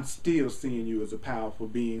 I'm still seeing you as a powerful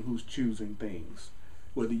being who's choosing things,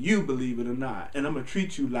 whether you believe it or not. And I'm going to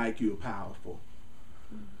treat you like you're powerful.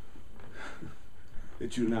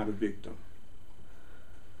 That you're not a victim.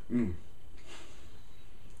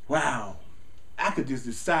 Wow. I could just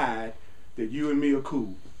decide that you and me are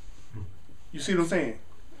cool. You see what I'm saying?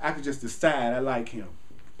 I could just decide I like him.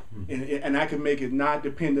 And I can make it not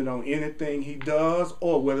dependent on anything he does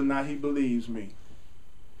or whether or not he believes me.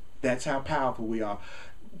 That's how powerful we are.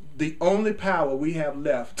 The only power we have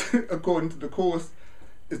left, according to the Course,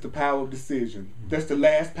 is the power of decision. That's the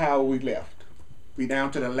last power we left. We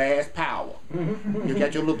down to the last power. You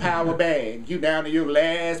got your little power bag. You down to your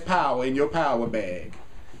last power in your power bag.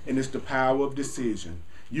 And it's the power of decision.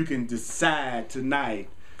 You can decide tonight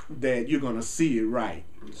that you're going to see it right.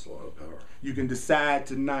 It's a lot of power. You can decide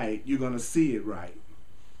tonight you're going to see it right.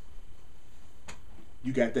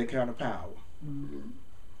 You got that kind of power.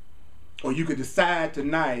 Or you could decide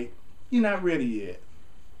tonight you're not ready yet.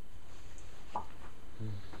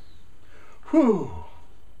 Whew.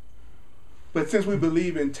 But since we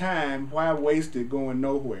believe in time, why waste it going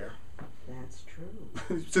nowhere? That's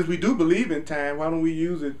true. Since we do believe in time, why don't we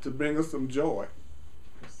use it to bring us some joy?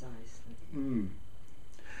 Precisely.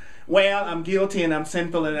 Well, I'm guilty and I'm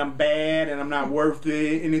sinful and I'm bad and I'm not worth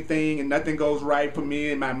anything and nothing goes right for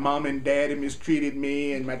me and my mom and daddy mistreated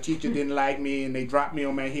me and my teacher didn't like me and they dropped me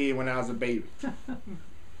on my head when I was a baby. I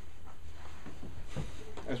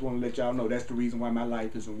just want to let y'all know that's the reason why my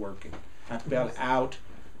life isn't working. I fell out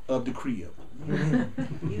of the crib.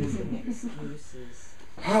 Using excuses.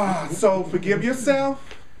 So forgive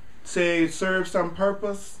yourself. Say it serves some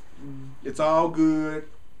purpose. It's all good.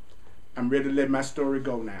 I'm ready to let my story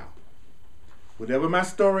go now. Whatever my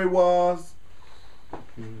story was,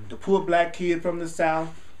 the poor black kid from the South,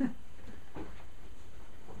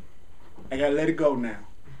 I gotta let it go now.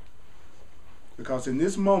 Because in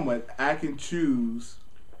this moment, I can choose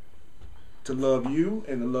to love you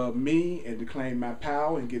and to love me and to claim my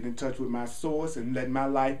power and get in touch with my source and let my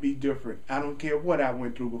life be different. I don't care what I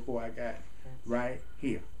went through before I got right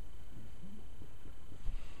here.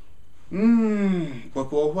 But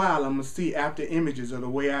for a while, I'm going to see after images of the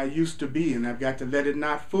way I used to be, and I've got to let it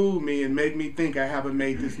not fool me and make me think I haven't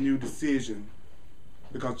made this new decision.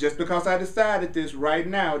 Because just because I decided this right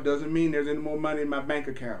now doesn't mean there's any more money in my bank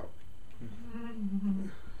account.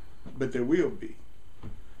 But there will be,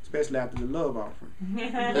 especially after the love offering.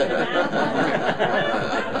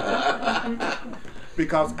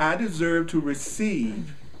 Because I deserve to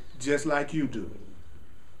receive just like you do.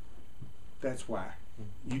 That's why.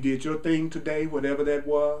 You did your thing today, whatever that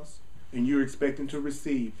was, and you're expecting to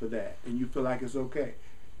receive for that, and you feel like it's okay.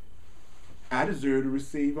 I deserve to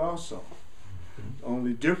receive also. The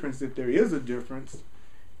only difference, if there is a difference,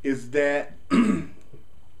 is that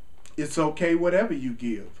it's okay whatever you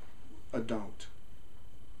give or don't.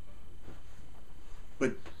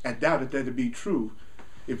 But I doubt if that'd be true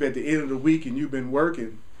if at the end of the week and you've been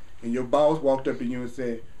working and your boss walked up to you and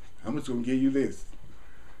said, I'm just going to give you this.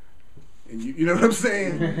 And you know what I'm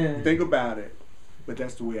saying? Think about it. But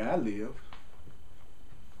that's the way I live.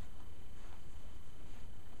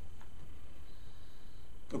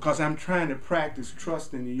 Because I'm trying to practice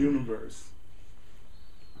trust in the universe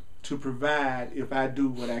to provide if I do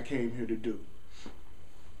what I came here to do.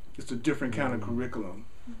 It's a different kind of curriculum.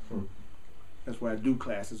 That's why I do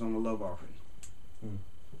classes on the love offering.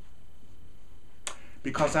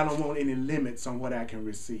 Because I don't want any limits on what I can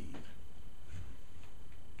receive.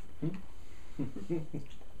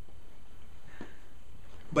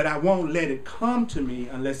 But I won't let it come to me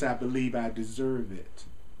unless I believe I deserve it.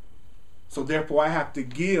 So therefore I have to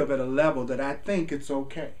give at a level that I think it's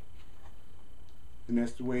okay. And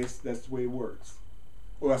that's the way it works.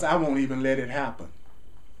 Or else I won't even let it happen.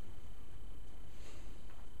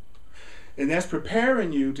 And that's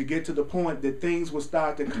preparing you to get to the point that things will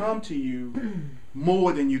start to come to you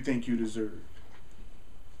more than you think you deserve.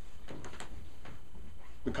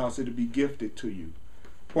 Because it'll be gifted to you.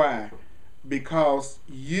 Why? Because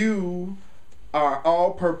you are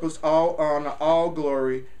all purpose, all honor, all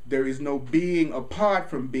glory. There is no being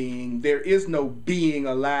apart from being. There is no being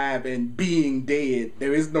alive and being dead.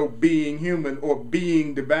 There is no being human or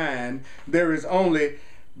being divine. There is only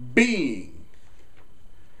being.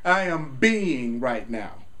 I am being right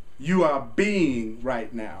now. You are being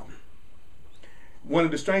right now. One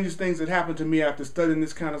of the strangest things that happened to me after studying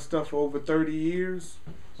this kind of stuff for over 30 years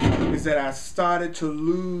is that I started to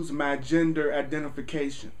lose my gender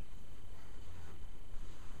identification.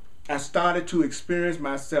 I started to experience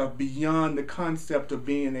myself beyond the concept of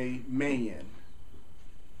being a man.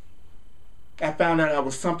 I found out I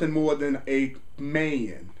was something more than a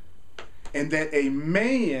man. And that a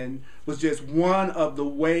man was just one of the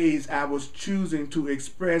ways I was choosing to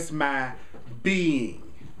express my being.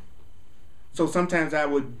 So sometimes I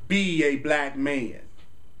would be a black man.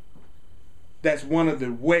 That's one of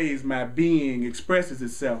the ways my being expresses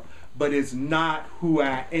itself, but it's not who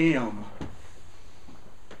I am.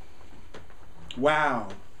 Wow.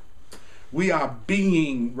 We are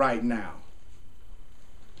being right now.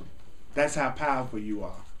 That's how powerful you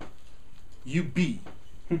are. You be.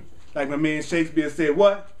 Like my man Shakespeare said,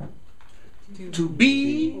 what? To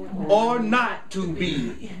be or not to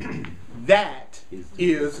be. That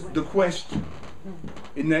is the question.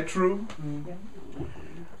 Isn't that true?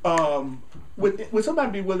 Would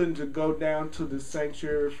somebody be willing to go down to the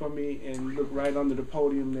sanctuary for me and look right under the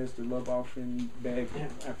podium? There's the love offering bag.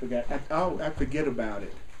 I forgot. I forget about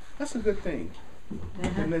it. That's a good thing.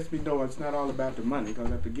 It lets me know it's not all about the money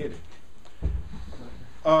because I forget it.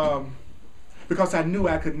 Because I knew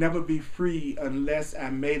I could never be free unless I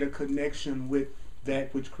made a connection with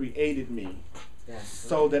that which created me,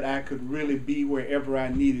 so that I could really be wherever I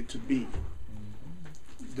needed to be.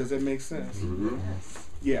 Does that make sense? Mm-hmm. Yes.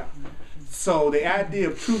 Yeah. So the idea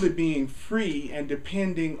of truly being free and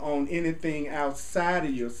depending on anything outside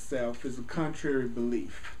of yourself is a contrary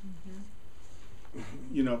belief.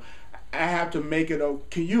 You know, I have to make it.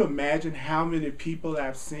 Can you imagine how many people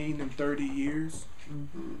I've seen in 30 years?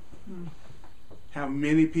 How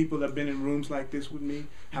many people have been in rooms like this with me?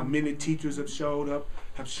 How many teachers have shown up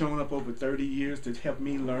over 30 years to help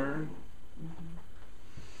me learn?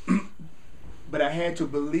 But I had to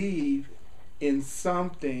believe in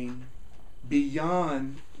something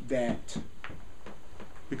beyond that,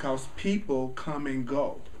 because people come and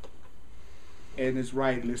go, and it's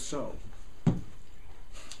rightly so.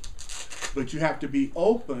 But you have to be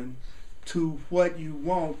open to what you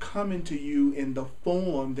want coming to you in the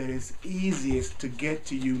form that is easiest to get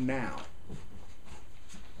to you now.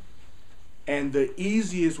 And the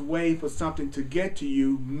easiest way for something to get to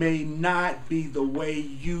you may not be the way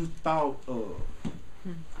you thought of.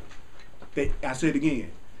 I said it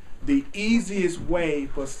again. The easiest way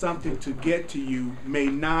for something to get to you may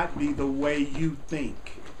not be the way you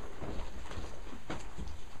think.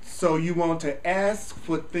 So you want to ask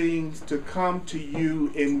for things to come to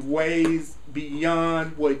you in ways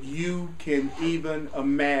beyond what you can even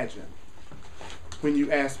imagine when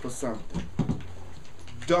you ask for something.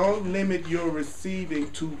 Don't limit your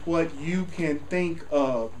receiving to what you can think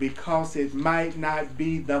of, because it might not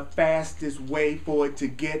be the fastest way for it to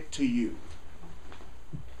get to you.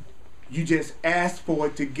 You just ask for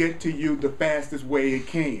it to get to you the fastest way it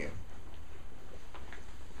can.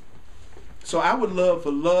 So I would love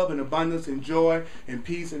for love and abundance and joy and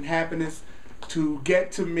peace and happiness to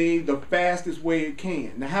get to me the fastest way it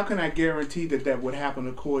can. Now, how can I guarantee that that would happen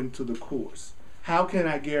according to the course? How can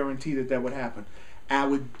I guarantee that that would happen? I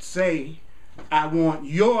would say, I want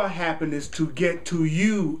your happiness to get to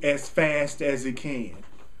you as fast as it can.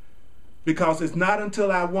 Because it's not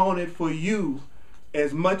until I want it for you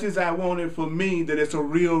as much as I want it for me that it's a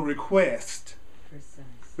real request. Precise.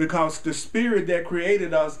 Because the spirit that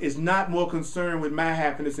created us is not more concerned with my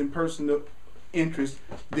happiness and personal interest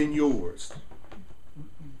than yours.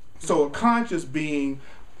 So a conscious being,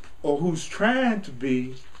 or who's trying to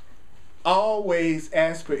be, always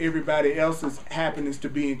asks for everybody else's happiness to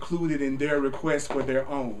be included in their request for their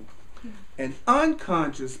own. An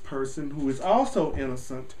unconscious person who is also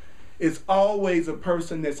innocent is always a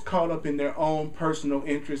person that's caught up in their own personal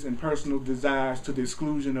interests and personal desires to the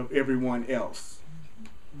exclusion of everyone else.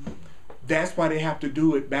 That's why they have to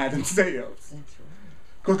do it by themselves.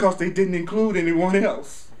 Because they didn't include anyone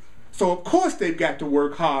else. So of course they've got to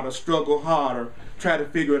work harder, struggle harder, try to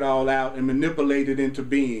figure it all out and manipulate it into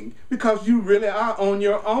being. Because you really are on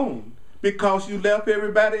your own. Because you left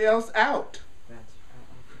everybody else out.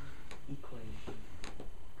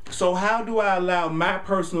 So how do I allow my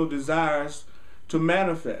personal desires to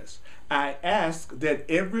manifest? I ask that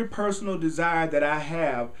every personal desire that I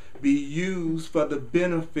have be used for the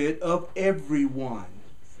benefit of everyone.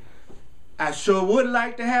 I sure would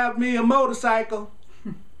like to have me a motorcycle.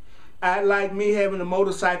 I'd like me having a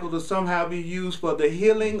motorcycle to somehow be used for the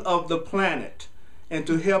healing of the planet and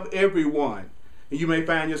to help everyone. And you may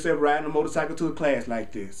find yourself riding a motorcycle to a class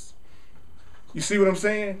like this. You see what I'm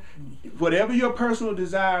saying? Whatever your personal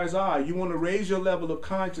desires are, you want to raise your level of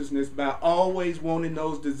consciousness by always wanting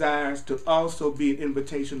those desires to also be an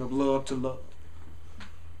invitation of love to love.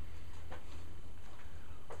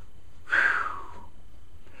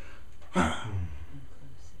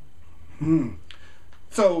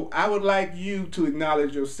 So I would like you to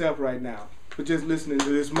acknowledge yourself right now for just listening to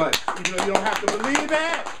this much. Even though you don't have to believe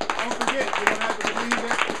that. Don't forget, you don't have to believe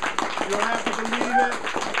that. You don't have to believe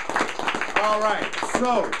it. All right,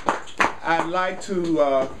 so I'd like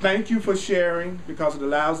to thank you for sharing, because it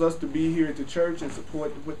allows us to be here at the church and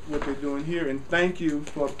support what they're doing here. And thank you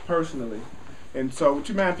for personally. And so would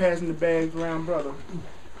you mind passing the bags around, brother?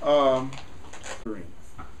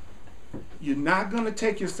 You're not going to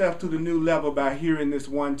take yourself to the new level by hearing this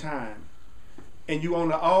one time. And you want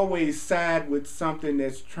to always side with something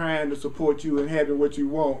that's trying to support you and having what you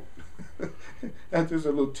want. That's just a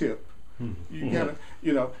little tip. You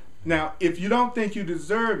gotta, Now, if you don't think you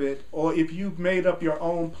deserve it, or if you've made up your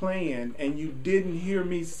own plan and you didn't hear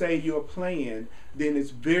me say your plan, then it's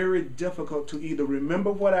very difficult to either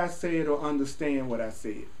remember what I said or understand what I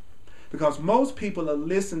said. Because most people are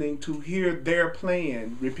listening to hear their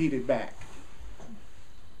plan repeated back.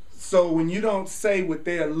 So when you don't say what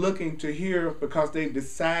they're looking to hear because they've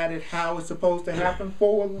decided how it's supposed to happen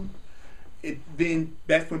for them, then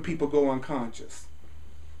that's when people go unconscious.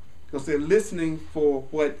 Because they're listening for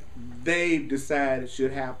what they've decided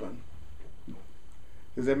should happen.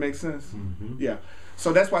 Does that make sense? Mm-hmm. Yeah.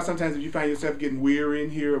 So that's why sometimes if you find yourself getting weary in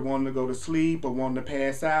here or wanting to go to sleep or wanting to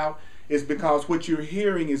pass out, it's because what you're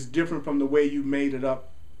hearing is different from the way you made it up.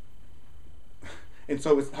 And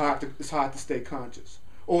so it's hard to stay conscious.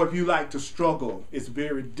 Or if you like to struggle, it's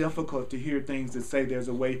very difficult to hear things that say there's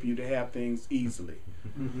a way for you to have things easily.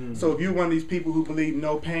 Mm-hmm. So if you're one of these people who believe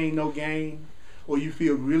no pain, no gain, or you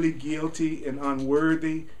feel really guilty and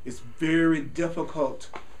unworthy, it's very difficult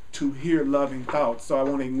to hear loving thoughts. So I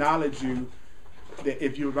want to acknowledge you that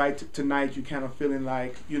if you're right tonight, you're kind of feeling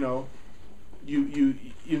like, you're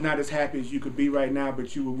not as happy as you could be right now,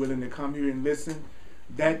 but you were willing to come here and listen.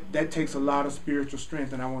 That takes a lot of spiritual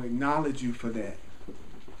strength, and I want to acknowledge you for that.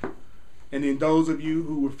 And then those of you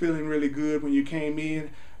who were feeling really good when you came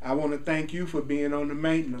in, I want to thank you for being on the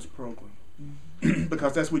maintenance program.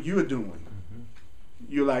 Because that's what you're doing.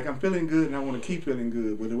 You're like, I'm feeling good and I want to keep feeling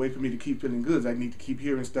good. Well, the way for me to keep feeling good is I need to keep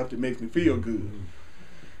hearing stuff that makes me feel good.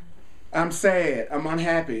 I'm sad. I'm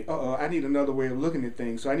unhappy. I need another way of looking at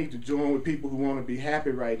things. So I need to join with people who want to be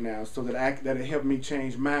happy right now so that'll help me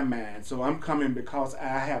change my mind. So I'm coming because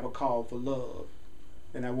I have a call for love.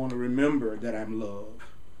 And I want to remember that I'm loved.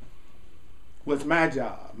 What's my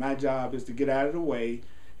job? My job is to get out of the way,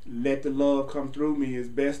 let the love come through me as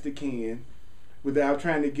best it can, without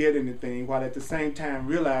trying to get anything, while at the same time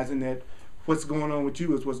realizing that what's going on with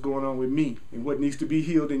you is what's going on with me, and what needs to be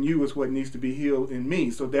healed in you is what needs to be healed in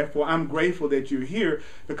me. So therefore, I'm grateful that you're here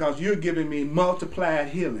because you're giving me multiplied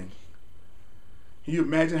healing. Can you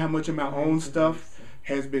imagine how much of my own stuff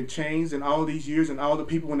has been changed in all these years, and all the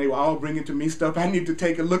people, when they were all bringing to me stuff I need to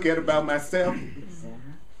take a look at about myself?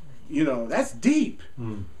 That's deep.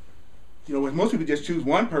 When most people just choose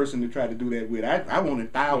one person to try to do that with, I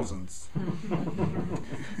wanted thousands.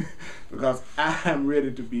 Because I'm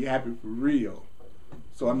ready to be happy for real.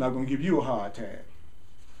 So I'm not going to give you a hard time.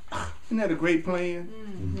 Isn't that a great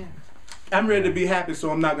plan? Yeah. I'm ready to be happy, so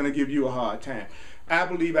I'm not going to give you a hard time. I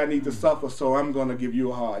believe I need to suffer, so I'm going to give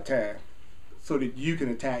you a hard time so that you can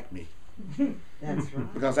attack me. That's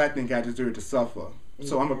right. Because I think I deserve to suffer.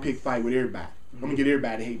 So I'm going to pick fight with everybody. I'm going to get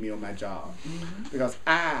everybody to hate me on my job. Because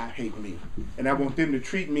I hate me. And I want them to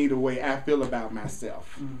treat me the way I feel about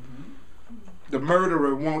myself. The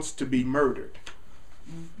murderer wants to be murdered.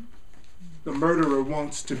 The murderer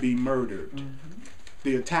wants to be murdered.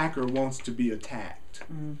 The attacker wants to be attacked.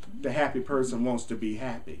 The happy person wants to be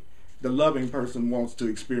happy. The loving person wants to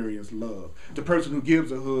experience love. The person who gives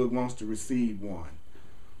a hug wants to receive one.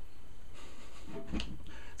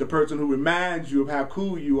 The person who reminds you of how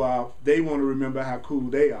cool you are, they want to remember how cool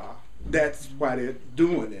they are. That's why they're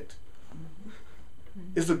doing it.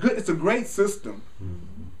 It's a great system.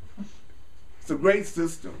 It's a great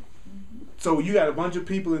system. So you got a bunch of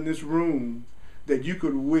people in this room that you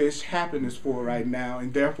could wish happiness for right now,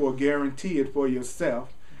 and therefore guarantee it for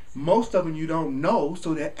yourself. Most of them you don't know,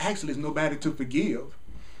 so there actually is nobody to forgive.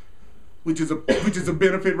 Which is a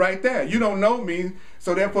benefit right there. You don't know me,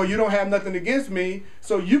 so therefore you don't have nothing against me,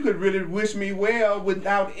 so you could really wish me well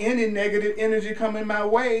without any negative energy coming my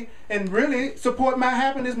way and really support my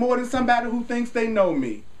happiness more than somebody who thinks they know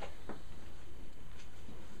me.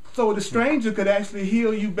 So the stranger could actually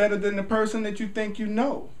heal you better than the person that you think you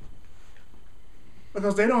know.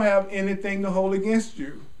 Because they don't have anything to hold against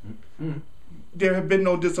you. There have been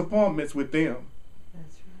no disappointments with them.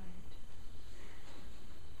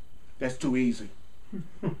 That's too easy.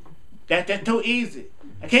 That's too easy.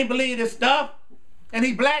 I can't believe this stuff. And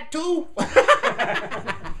he black too?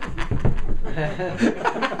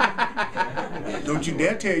 Don't you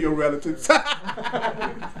dare tell your relatives.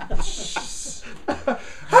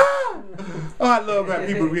 Oh, I love how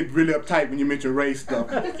people get really uptight when you mention race stuff.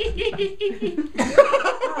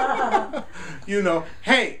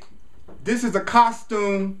 Hey, this is a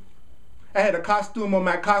costume. I had a costume on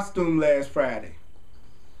my costume last Friday.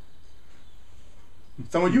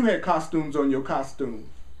 Some of you had costumes on your costume.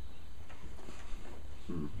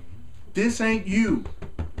 This ain't you.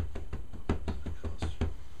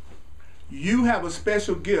 You have a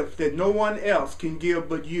special gift that no one else can give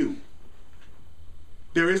but you.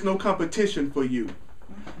 There is no competition for you.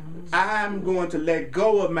 I'm going to let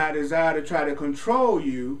go of my desire to try to control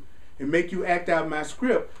you and make you act out my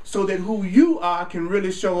script so that who you are can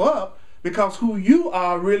really show up, because who you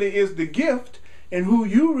are really is the gift. And who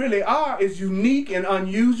you really are is unique and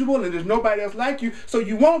unusual, and there's nobody else like you. So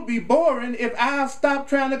you won't be boring. If I stop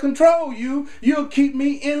trying to control you, you'll keep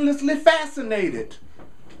me endlessly fascinated.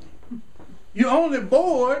 You're only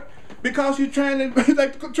bored because you're trying to,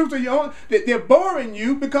 like the truth of your own, that they're boring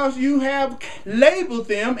you because you have labeled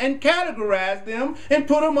them and categorized them and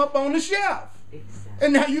put them up on the shelf. Exactly.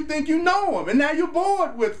 And now you think you know them, and now you're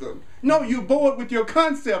bored with them. No, you're bored with your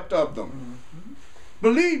concept of them. Mm-hmm.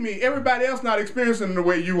 Believe me, everybody else not experiencing them the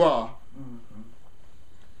way you are.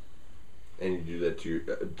 And you do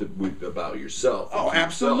that about yourself. Oh,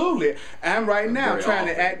 absolutely. I'm right now trying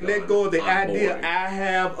to let go of the idea I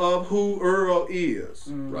have of who Earl is.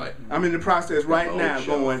 Right. I'm in the process right now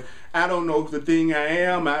going, I don't know the thing I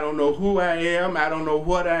am. I don't know who I am. I don't know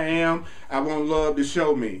what I am. I want love to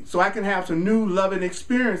show me. So I can have some new loving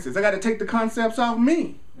experiences. I got to take the concepts off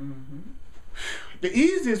me. Mm-hmm. The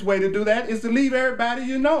easiest way to do that is to leave everybody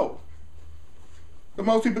you know. But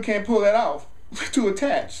most people can't pull that off. They're too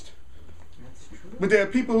attached. That's true. But there are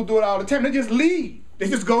people who do it all the time. They just leave. They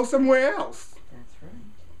just go somewhere else. That's right.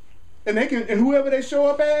 And they can, and whoever they show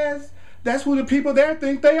up as, that's who the people there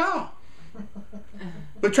think they are.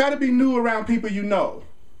 But try to be new around people you know.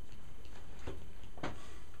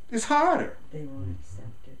 It's harder. They won't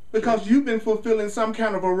accept it. Because you've been fulfilling some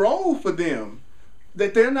kind of a role for them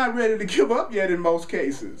that they're not ready to give up yet in most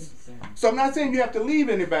cases. Exactly. So I'm not saying you have to leave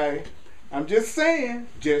anybody. I'm just saying.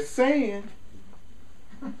 It can't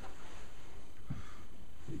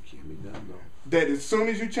be done though. That as soon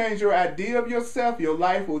as you change your idea of yourself, your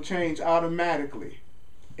life will change automatically.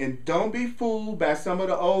 And don't be fooled by some of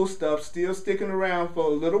the old stuff still sticking around for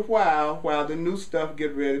a little while the new stuff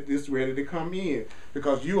is ready to come in.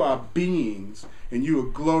 Because you are beings and you are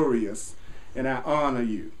glorious and I honor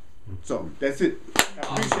you. So that's it. I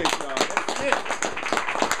appreciate y'all. That's it.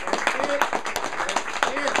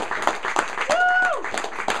 Woo!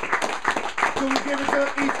 Can we give it to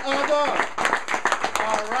each other?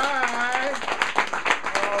 All right.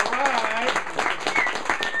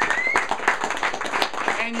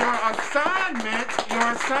 And your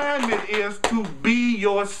assignment is to be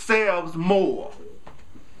yourselves more.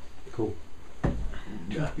 Cool.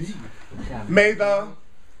 May the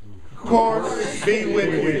course be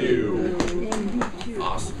with you.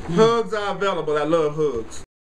 Awesome. Hugs are available. I love hugs.